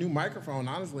a new microphone,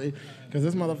 honestly, because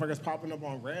this motherfucker's popping up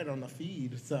on red on the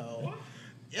feed. So,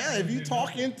 yeah, if you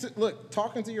talking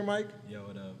to your mic, Yo,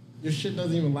 what up? your shit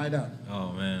doesn't even light up.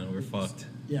 Oh man, we're fucked.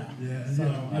 Yeah. Yeah, So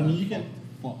yeah. I mean, you can.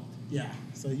 Yeah.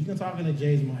 So you can talk into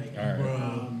Jay's mic. All right.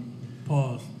 Bro.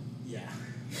 Pause. Yeah.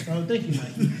 So thank you,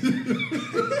 Mikey.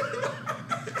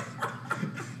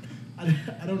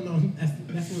 I don't know.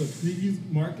 That's what a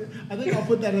preview mark is. I think I'll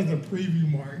put that as a preview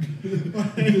mark.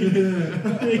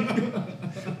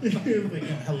 Like,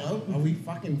 hello? Are we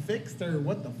fucking fixed or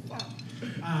what the fuck?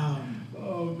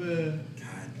 Oh, man.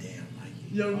 God damn,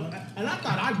 Mikey. Yo, And I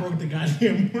thought I broke the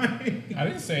goddamn mic. I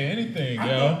didn't say anything,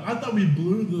 I thought we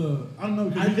blew the. I don't know.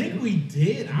 'cause I think we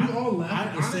did. We all laughed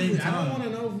at the same I don't time. want to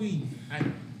know if we.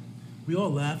 we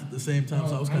all laughed at the same time,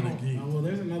 so I was kind of geeked. Well,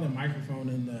 there's another microphone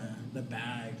in the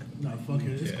bag. Nah, fuck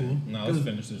it. It's cool. No, let's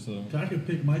finish this. I could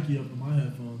pick Mikey up with my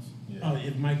headphones. Oh,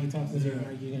 if Mikey talks into your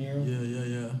mic, you can hear him?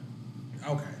 Yeah.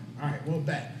 Okay. All right. Well,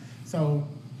 bet. So,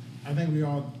 I think we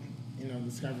all,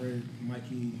 discovered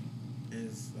Mikey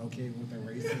is okay with the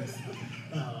racist.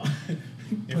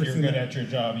 If you're good at your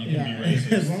job, you can be As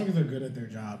racist. long as they're good at their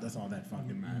job, that's all that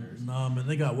fucking matters. Nah, man,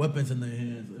 they got weapons in their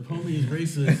hands. If homie is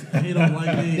racist and he don't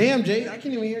like me, Damn, Jay, I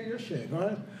can't even hear your shit. Go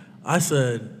ahead. I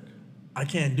said I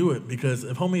can't do it because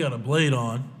if homie got a blade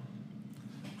on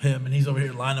him and he's over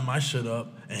here lining my shit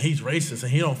up and he's racist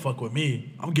and he don't fuck with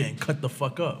me, I'm getting cut the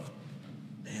fuck up.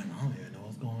 Damn, I don't even know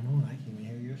what's going on. I can't even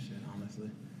hear your shit, honestly.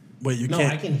 Wait, you No,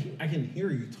 can't. I can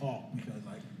hear you talk because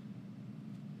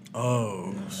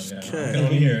Oh, Yeah. okay.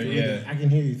 Don't hear it, I can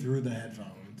hear you through the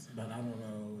headphones, but I don't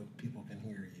know if people can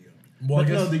hear you. Well, I but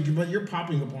guess- no, but you're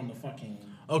popping up on the fucking.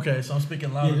 Okay, so I'm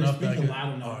speaking loud Yeah, you're enough. that I speaking can-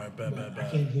 loud enough. All right, but bad. I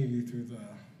can't hear you through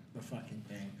the fucking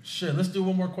thing. Shit, let's do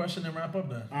one more question and wrap up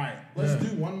then. All right, let's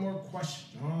Yeah. do one more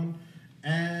question,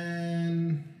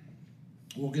 and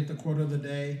we'll get the quote of the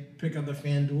day. Pick up the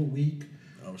FanDuel week.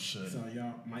 Oh shit. So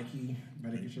y'all, Mikey,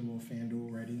 better get your little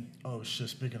FanDuel ready. Oh shit.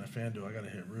 Speaking of FanDuel, I gotta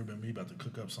hit Ruben. We about to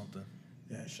cook up something.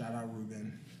 Yeah, shout out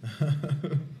Ruben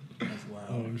as well.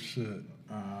 Oh shit.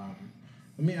 Let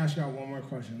me ask y'all one more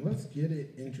question. Let's get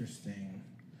it interesting.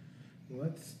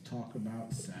 Let's talk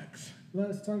about sex.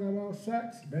 Let's talk about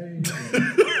sex, baby.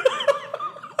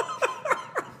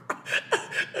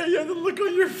 Hey, you have the look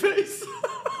on your face.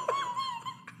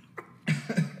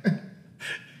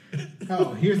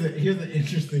 Oh, here's an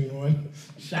interesting one.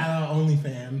 Shout out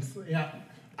OnlyFans. Yeah,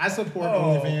 I support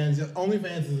Oh. OnlyFans.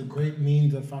 OnlyFans is a great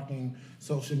means of fucking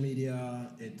social media.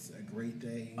 It's a great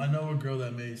thing. I know a girl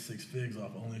that made 6 figs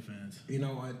off OnlyFans. You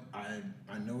know what?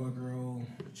 I know a girl.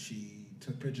 She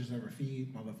took pictures of her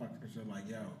feet. Motherfuckers are like,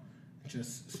 yo,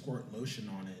 just squirt lotion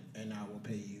on it, and I will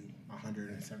pay you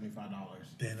 $175.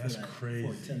 Damn, that's crazy.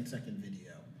 For a 10-second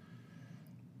video.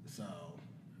 So,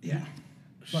 yeah.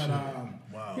 But Shit.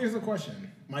 Wow. here's the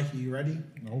question, Mikey. You ready?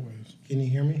 Always. Can you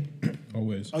hear me?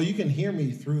 Always. Oh, you can hear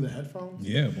me through the headphones?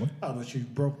 Yeah, boy. Oh, but you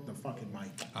broke the fucking mic.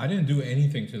 I didn't do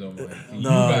anything to the mic. You No.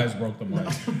 guys broke the mic.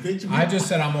 Bitch, I just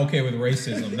said I'm okay with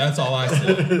racism. That's all I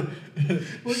said.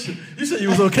 You said you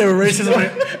was okay with racism,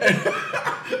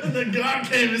 and then God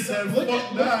came and said, Look "Fuck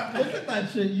at, that." look at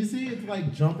that shit. You see it's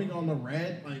like jumping on the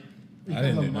red? Like, I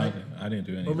didn't because do of nothing. I didn't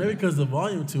do Or anything. maybe because the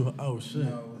volume too. Oh shit.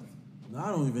 No. No, I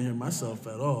don't even hear myself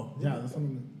at all. Yeah, that's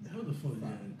something. How the fuck?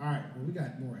 All right, well, we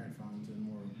got more headphones and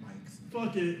more mics.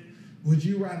 Fuck it. Would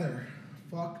you rather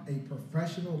fuck a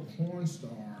professional porn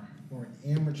star or an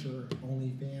amateur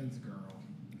OnlyFans girl?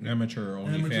 Amateur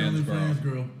Amateur OnlyFans girl. OnlyFans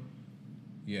girl.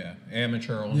 Yeah,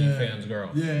 amateur OnlyFans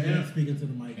girl. Yeah, Speaking to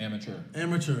the mic. Amateur.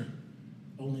 amateur.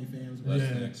 OnlyFans girl. What's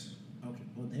Yeah. next? Okay.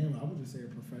 Well, damn, I would just say a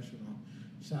professional.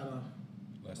 Shout out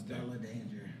Let's do. Bella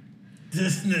Danger.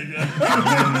 This nigga.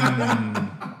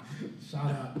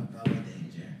 Shout out Bella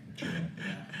Danger.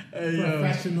 Hey, yo.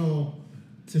 Professional,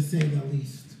 to say the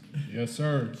least. Yes,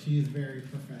 sir. She is very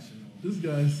professional. This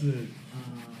guy's sick.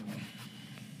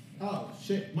 Oh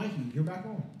shit, Mikey, you're back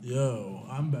on. Yo,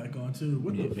 I'm back on too.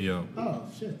 What the? Yo. Oh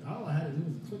shit, all I had to do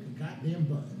was click a goddamn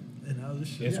button. And now this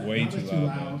shit. It's way now too that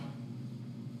loud,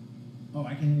 Oh,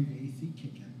 I can hear the AC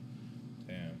kicking.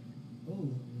 Damn.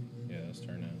 Oh. Yeah, let's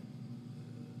turn it.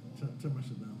 Turn my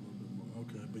shit down a little bit more.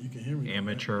 Okay, but you can hear me. though, right?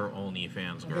 Amateur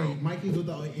OnlyFans girl. Okay, Mikey's with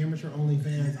the amateur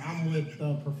OnlyFans. I'm with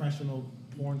the professional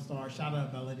porn star. Shout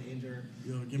out Bella Danger.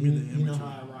 Yo, give me the You know amateur.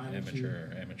 how I ride with you.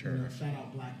 Amateur. You know, shout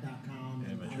out black.com.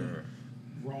 and, Amateur.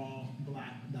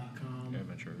 Rawblack.com.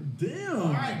 Amateur. Damn.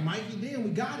 All right, Mikey, damn,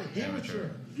 we got it. Amateur.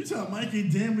 You tell Mikey,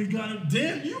 damn, we got him.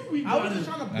 Damn, we I got was it. just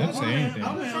trying to I didn't plug say anything.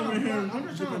 I'm just trying to plug. I'm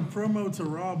just giving trying to. promo to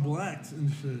Raw Blacks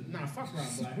and shit. Nah, fuck Rob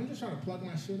Black. I'm just trying to plug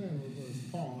my shit in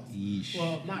with pause. Yeesh.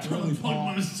 Well, not Trying really to plug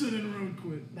my pause. shit in real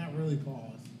quick. Not really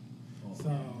pause. So,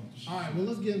 all right, well,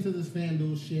 let's get into this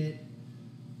FanDuel shit.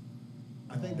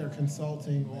 I think they're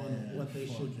consulting on what they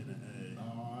should. Fucking A.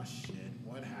 Oh shit!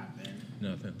 What happened?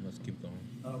 Nothing. Let's keep going.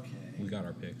 Okay. We got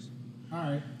our picks. All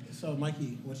right. So,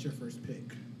 Mikey, what's your first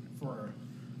pick for?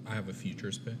 I have a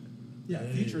futures pick. Yeah,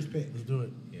 Hey, futures pick. Let's do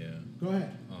it. Yeah. Go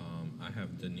ahead. I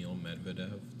have Daniil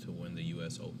Medvedev to win the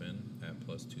U.S. Open at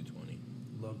plus 220.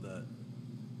 Love that.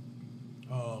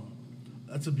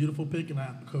 That's a beautiful pick, and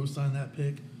I co-sign that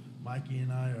pick. Mikey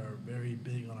and I are very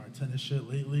big on our tennis shit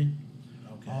lately.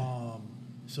 Okay.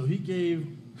 So he gave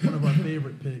one of our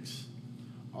favorite picks.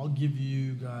 I'll give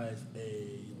you guys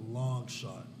a long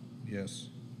shot. Yes.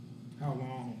 How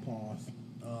long? Pause.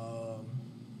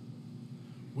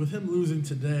 With him losing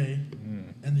today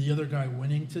and the other guy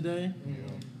winning today,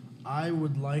 I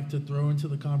would like to throw into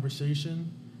the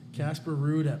conversation Casper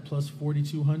Ruud at plus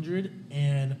 4,200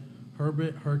 and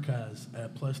Herbert Hurkacz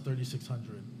at plus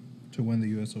 3,600. To win the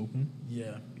U.S. Open?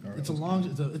 Yeah, All right, it's a let's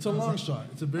long, it's a long shot.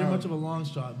 It's a very much of a long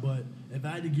shot. But if I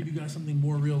had to give you guys something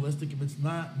more realistic, if it's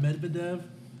not Medvedev,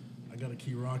 I gotta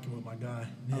keep rocking with my guy.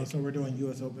 Oh, Nick. so we're doing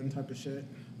U.S. Open type of shit.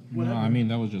 No, I mean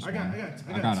that was just I got, one.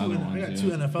 I got, other two, ones. I got yeah. two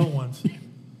NFL ones.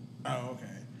 Oh, okay.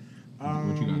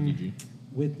 What you got, DG?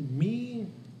 With me,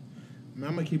 I'm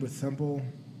gonna keep it simple.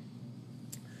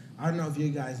 I don't know if you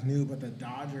guys knew, but the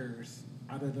Dodgers,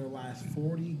 out of their last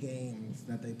 40 games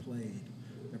that they played,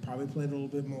 they probably played a little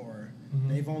bit more.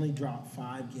 They've only dropped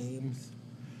 5 games.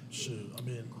 Shoot, I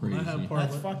mean, when I have Crazy.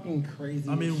 That's parlay, fucking crazy.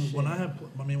 I mean, as when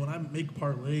shit. I make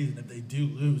parlays and if they do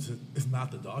lose, it's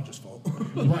not the Dodgers' fault.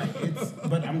 Right,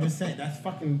 but I'm just saying that's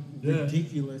fucking Yeah.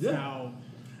 ridiculous. Yeah. How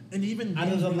And even out of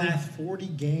games the where they- last 40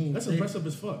 games, that's impressive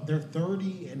as fuck. They're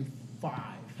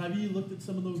 30-5. Have you looked at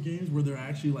some of those games where they're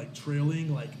actually like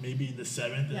trailing, like maybe in the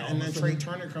 7th? Yeah, all and of a then sudden-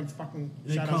 Trey Turner comes fucking.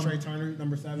 They Shout out come- Trey Turner,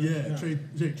 number 7. Yeah,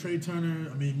 Trey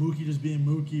Turner. I mean, Mookie just being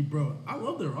Mookie, bro. I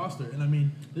love their roster, and I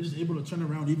mean, they're just able to turn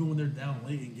around even when they're down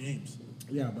late in games.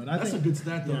 Yeah, but I That's think a good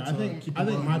stat, though, Yeah, to keep in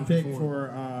mind my moving pick forward.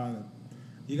 for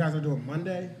you guys are doing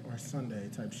Monday or Sunday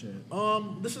type shit.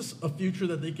 This is a future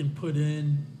that they can put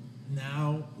in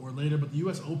now or later, but the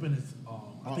U.S. Open is,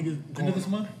 I think, it's end of this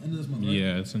month. End of this month, right?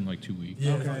 Yeah, it's in like 2 weeks.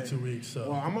 Yeah, it's Okay. like 2 weeks.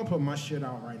 So Well, I'm gonna put my shit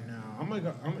out right now. I'm gonna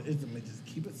just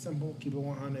keep it simple, keep it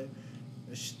 100.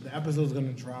 The episode's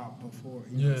gonna drop before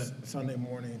Sunday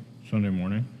morning. Sunday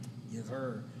morning. Yes,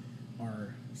 sir.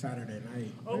 Or Saturday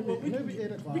night. Oh, maybe, well, maybe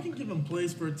 8 o'clock. we can give them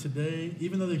plays for today,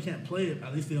 even though they can't play it.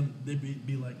 At least they'd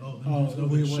be like, oh, them Oh, dudes know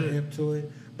we their were shit. hip to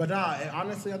it. But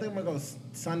honestly, I think I'm gonna go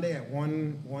Sunday at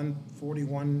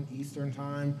 1:41 Eastern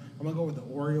time. I'm gonna go with the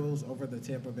Orioles over the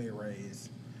Tampa Bay Rays.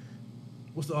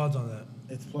 What's the odds on that?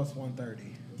 It's plus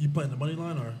 130. You playing the money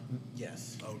line or?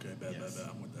 Yes. Okay, bad.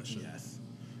 I'm with that shit. Yes.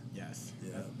 Yes.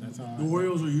 Yeah, That's how. the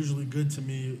Orioles are usually good to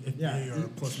me if Yeah, they are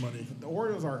plus money. The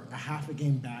Orioles are a half a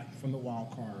game back from the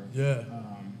wild card. Yeah,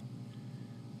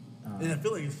 and I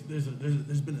feel like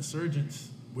there's been a surgence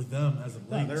with them as of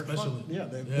late, especially.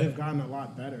 They've gotten a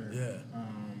lot better. Yeah.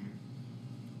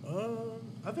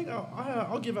 I think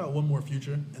I'll give out one more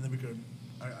future, and then we could.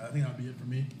 I think that'll be it for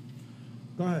me.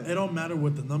 Go ahead. It don't matter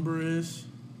what the number is.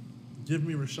 Give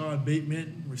me Rashad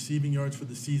Bateman receiving yards for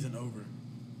the season over.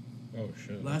 Oh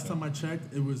shit. Last time I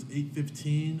checked, it was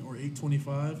 815 or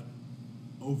 825.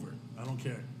 Over. I don't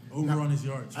care. Over Now, on his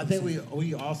yards. I think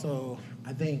we also,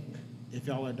 I think if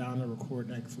y'all are down to record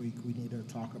next week, we need to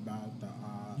talk about the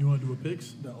You want to do a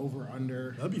picks? the over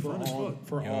under. That'd be fun as fuck.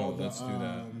 For Yo, all the let's do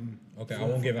that. Okay, I for-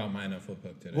 won't give out my NFL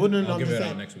pick today. Well, no, I'll I'm give just it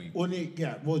saying, out next week.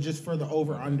 Well, just for the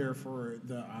over under for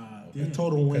the Yeah.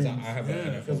 total Because wins. I have Yeah,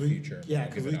 an 'cause NFL we- future. yeah, I'll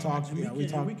 'cause give we it out talked- next And week. Yeah, we, we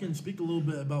can, talk- we can speak a little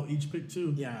bit about each pick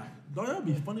too. Yeah. No, that'd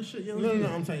be fun as shit. Yeah, No, let's do no,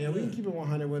 that. I'm saying, yeah, we can keep it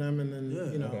 100 with them, and then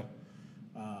Yeah. you know, Okay.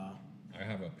 I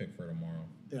have a pick for tomorrow.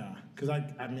 yeah, because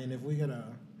I mean, if we get a,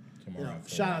 Tomorrow. at 4.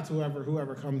 shout out to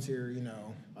whoever comes here,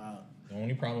 The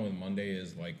only problem with Monday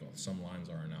is like some lines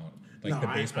aren't out. Like No, the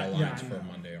baseball yeah, lines I for know.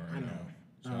 Monday I aren't know. out.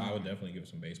 So I would definitely give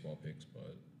some baseball picks,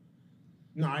 but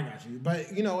No, I got you.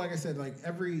 But like I said, like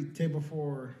every Table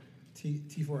 4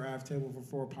 T4F Table for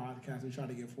 4 podcast, we try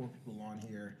to get 4 people on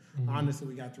here. Honestly,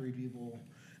 we got 3 people,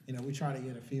 we try to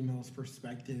get a female's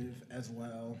perspective as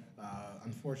well.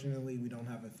 Unfortunately, we don't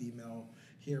have a female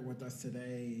here with us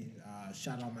today.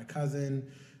 Shout out my cousin.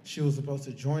 She was supposed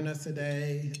to join us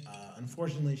today.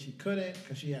 Unfortunately, she couldn't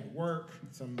because she had work.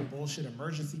 Some bullshit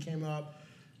emergency came up.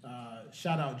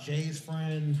 Shout out Jay's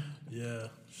friend. Yeah,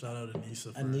 shout out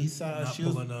Anissa for Anissa, not she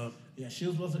was pulling up. Yeah, she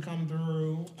was supposed to come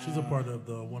through. She's a part of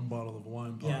the One Bottle of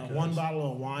Wine podcast. Yeah, One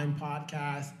Bottle of Wine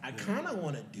podcast. I kind of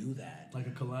want to do that. Like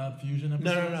a collab fusion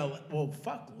episode? No. Well,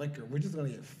 fuck liquor. We're just gonna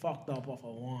get fucked up off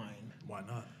of wine. Why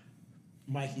not?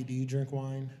 Mikey, do you drink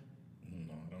wine?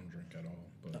 No, I don't drink at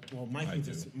all. But Well,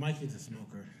 Mikey's Mikey's a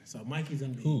smoker, so Mikey's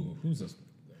gonna be. who's this?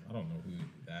 I don't know who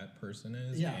that person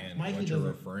is. Yeah, and Mikey what you're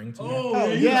doesn't- referring to.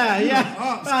 Oh you yeah.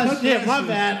 ops, Oh cut shit, that my shit.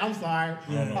 bad. I'm sorry. I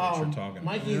don't know what you're talking about.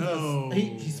 Mikey's No.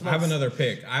 he smokes. I have another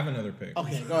pick.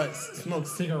 Okay, go ahead. Smoke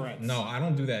cigarettes. No, I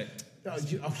don't do that. Oh,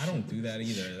 I don't do that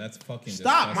either. That's fucking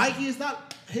Stop, disgusting. Mikey!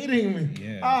 Stop hitting me.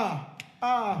 Yeah.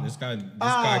 Ah. This guy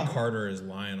Carter is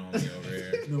lying on me over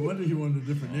here. No wonder he wanted a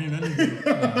different name.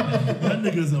 That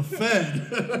nigga's a Fed.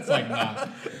 It's like, nah.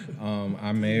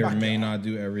 I may or may not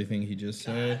do everything he just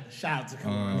said. Shout out to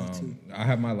Kamani too. I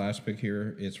have my last pick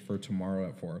here. It's for tomorrow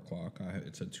at 4:00.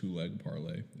 It's a 2-leg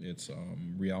parlay. It's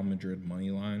Real Madrid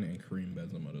money line and Karim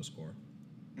Benzema to score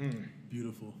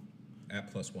Beautiful.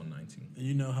 at plus 119. And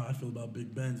you know how I feel about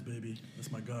Big Benz, baby.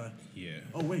 That's my guy. Yeah.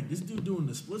 Oh, wait, this dude doing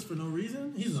the splits for no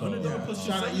reason? He's an underdog plus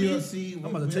Shout out 270? UFC.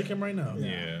 I'm about to take him right now.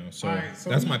 Yeah. So, All right, so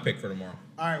that's we- my pick for tomorrow.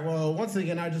 All right. Well, once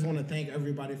again, I just want to thank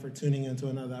everybody for tuning into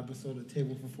another episode of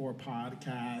Table for Four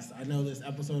podcast. I know this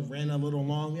episode ran a little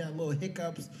long. We had little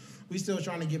hiccups. We still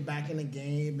trying to get back in the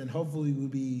game, and hopefully we'll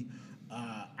be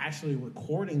actually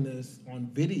recording this on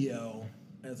video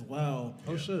as well.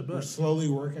 Oh, shit, We're bet. slowly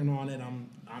working on it.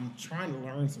 I'm trying to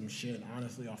learn some shit,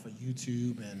 honestly, off of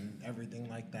YouTube and everything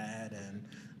like that, and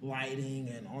lighting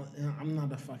and all. And I'm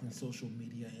not a fucking social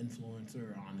media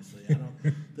influencer, honestly. I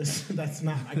don't. That's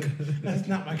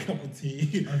not my cup of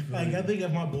tea. Like I think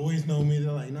if my boys know me,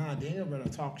 they're like, nah, Daniel better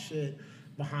talk shit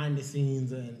behind the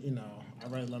scenes, and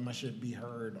I'd rather let my shit be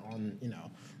heard on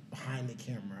behind the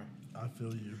camera. I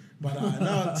feel you. But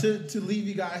no, to leave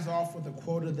you guys off with a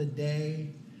quote of the day.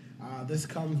 This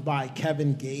comes by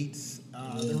Kevin Gates.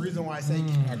 The reason why I say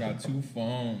I got 2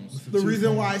 phones. the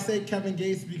reason why I say Kevin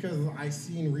Gates because I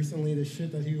seen recently the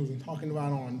shit that he was talking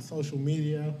about on social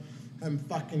media, him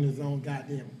fucking his own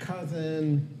goddamn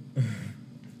cousin,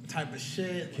 type of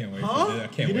shit. Can't wait Huh? for this. I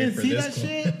can't You wait didn't for see this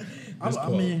that quote. shit? I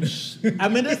quote. mean, I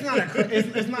mean, it's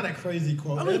not a crazy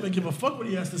quote. I don't even give a fuck what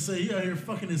he has to say. He out here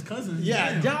fucking his cousin.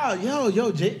 Yeah, Damn.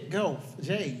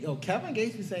 Jay, Kevin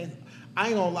Gates be saying, I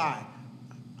ain't gonna lie.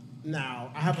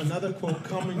 Now, I have another quote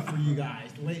coming for you guys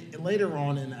later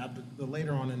on in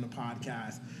the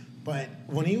podcast. But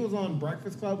when he was on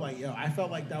Breakfast Club, I felt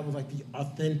like that was like the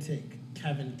authentic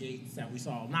Kevin Gates that we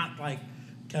saw, not like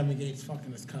Kevin Gates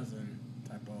fucking his cousin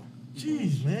type of.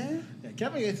 Jeez, man. Yeah,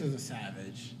 Kevin Gates is a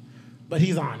savage, but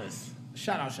he's honest.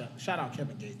 Shout out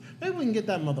Kevin Gates. Maybe we can get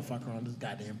that motherfucker on this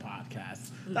goddamn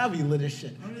podcast. That'd be lit as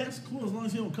shit. I mean, that's cool as long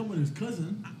as he don't come with his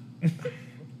cousin.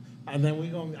 And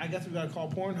then I guess we gotta call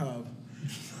Pornhub.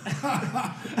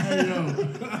 Hey, yo.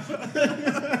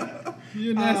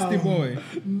 You nasty boy.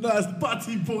 Nice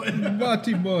body boy.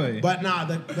 Butty boy. But nah,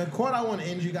 the quote I want to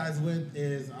end you guys with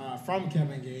is from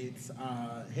Kevin Gates.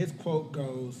 His quote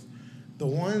goes, "The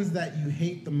ones that you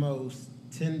hate the most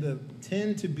tend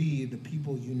to be the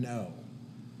people you know."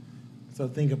 So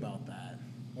think about that.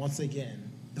 Once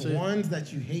again, the So- ones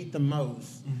that you hate the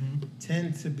most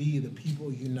tend to be the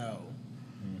people you know.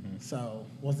 So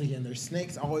once again, there's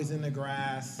snakes always in the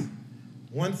grass.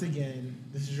 Once again,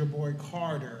 this is your boy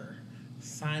Carter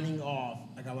signing off.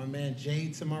 I got my man Jay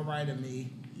to my right of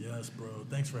me. Yes, bro.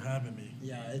 Thanks for having me.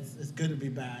 Yeah, it's good to be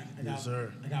back. Yes,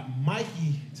 sir. I got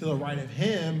Mikey to the right of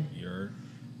him. You're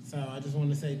So I just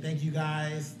want to say thank you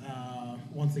guys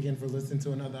once again for listening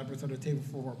to another episode of Table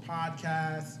for Four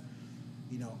podcast.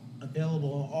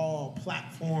 Available on all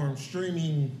platforms,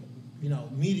 streaming,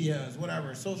 medias,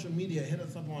 whatever, social media. Hit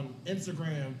us up on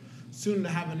Instagram. Soon to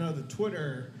have another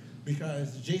Twitter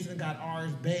because Jason got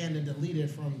ours banned and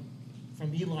deleted from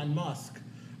Elon Musk.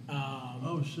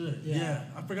 Oh, shit. Yeah. Yeah.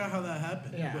 I forgot how that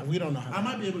happened. Yeah, But we don't know how. I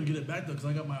might be able to get it back, though, because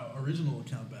I got my original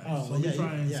account back. Oh, so well, let me yeah,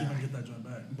 try and see yeah. if I can get that joint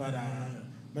back. But Yeah.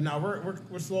 but no,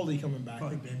 we're slowly coming back.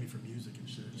 Probably ban me for music and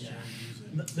shit. Yeah.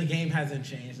 Sharing music. The game hasn't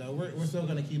changed though. We're still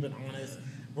gonna keep it honest.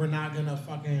 We're not gonna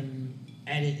fucking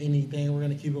edit anything. We're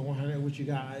gonna keep it 100 with you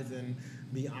guys and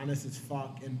be honest as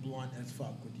fuck and blunt as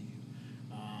fuck with you.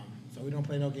 So we don't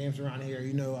play no games around here.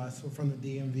 You know us. We're from the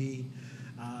DMV.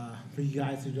 For you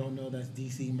guys who don't know, that's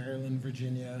DC, Maryland,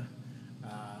 Virginia.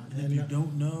 And if you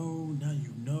don't know, now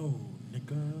you know,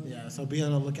 nigga. Yeah, so be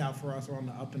on the lookout for us. We're on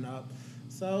the up and up.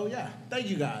 So, yeah, thank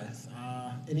you guys.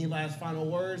 Any last final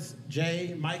words?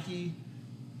 Jay, Mikey?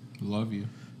 Love you.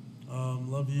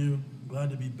 Love you. Glad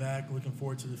to be back. Looking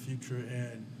forward to the future.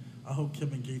 And I hope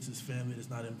Kevin Gates' family does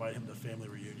not invite him to family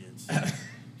reunions.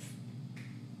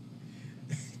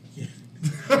 Yeah.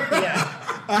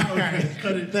 All right.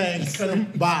 Cut it. Thanks. Cut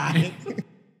it. Bye.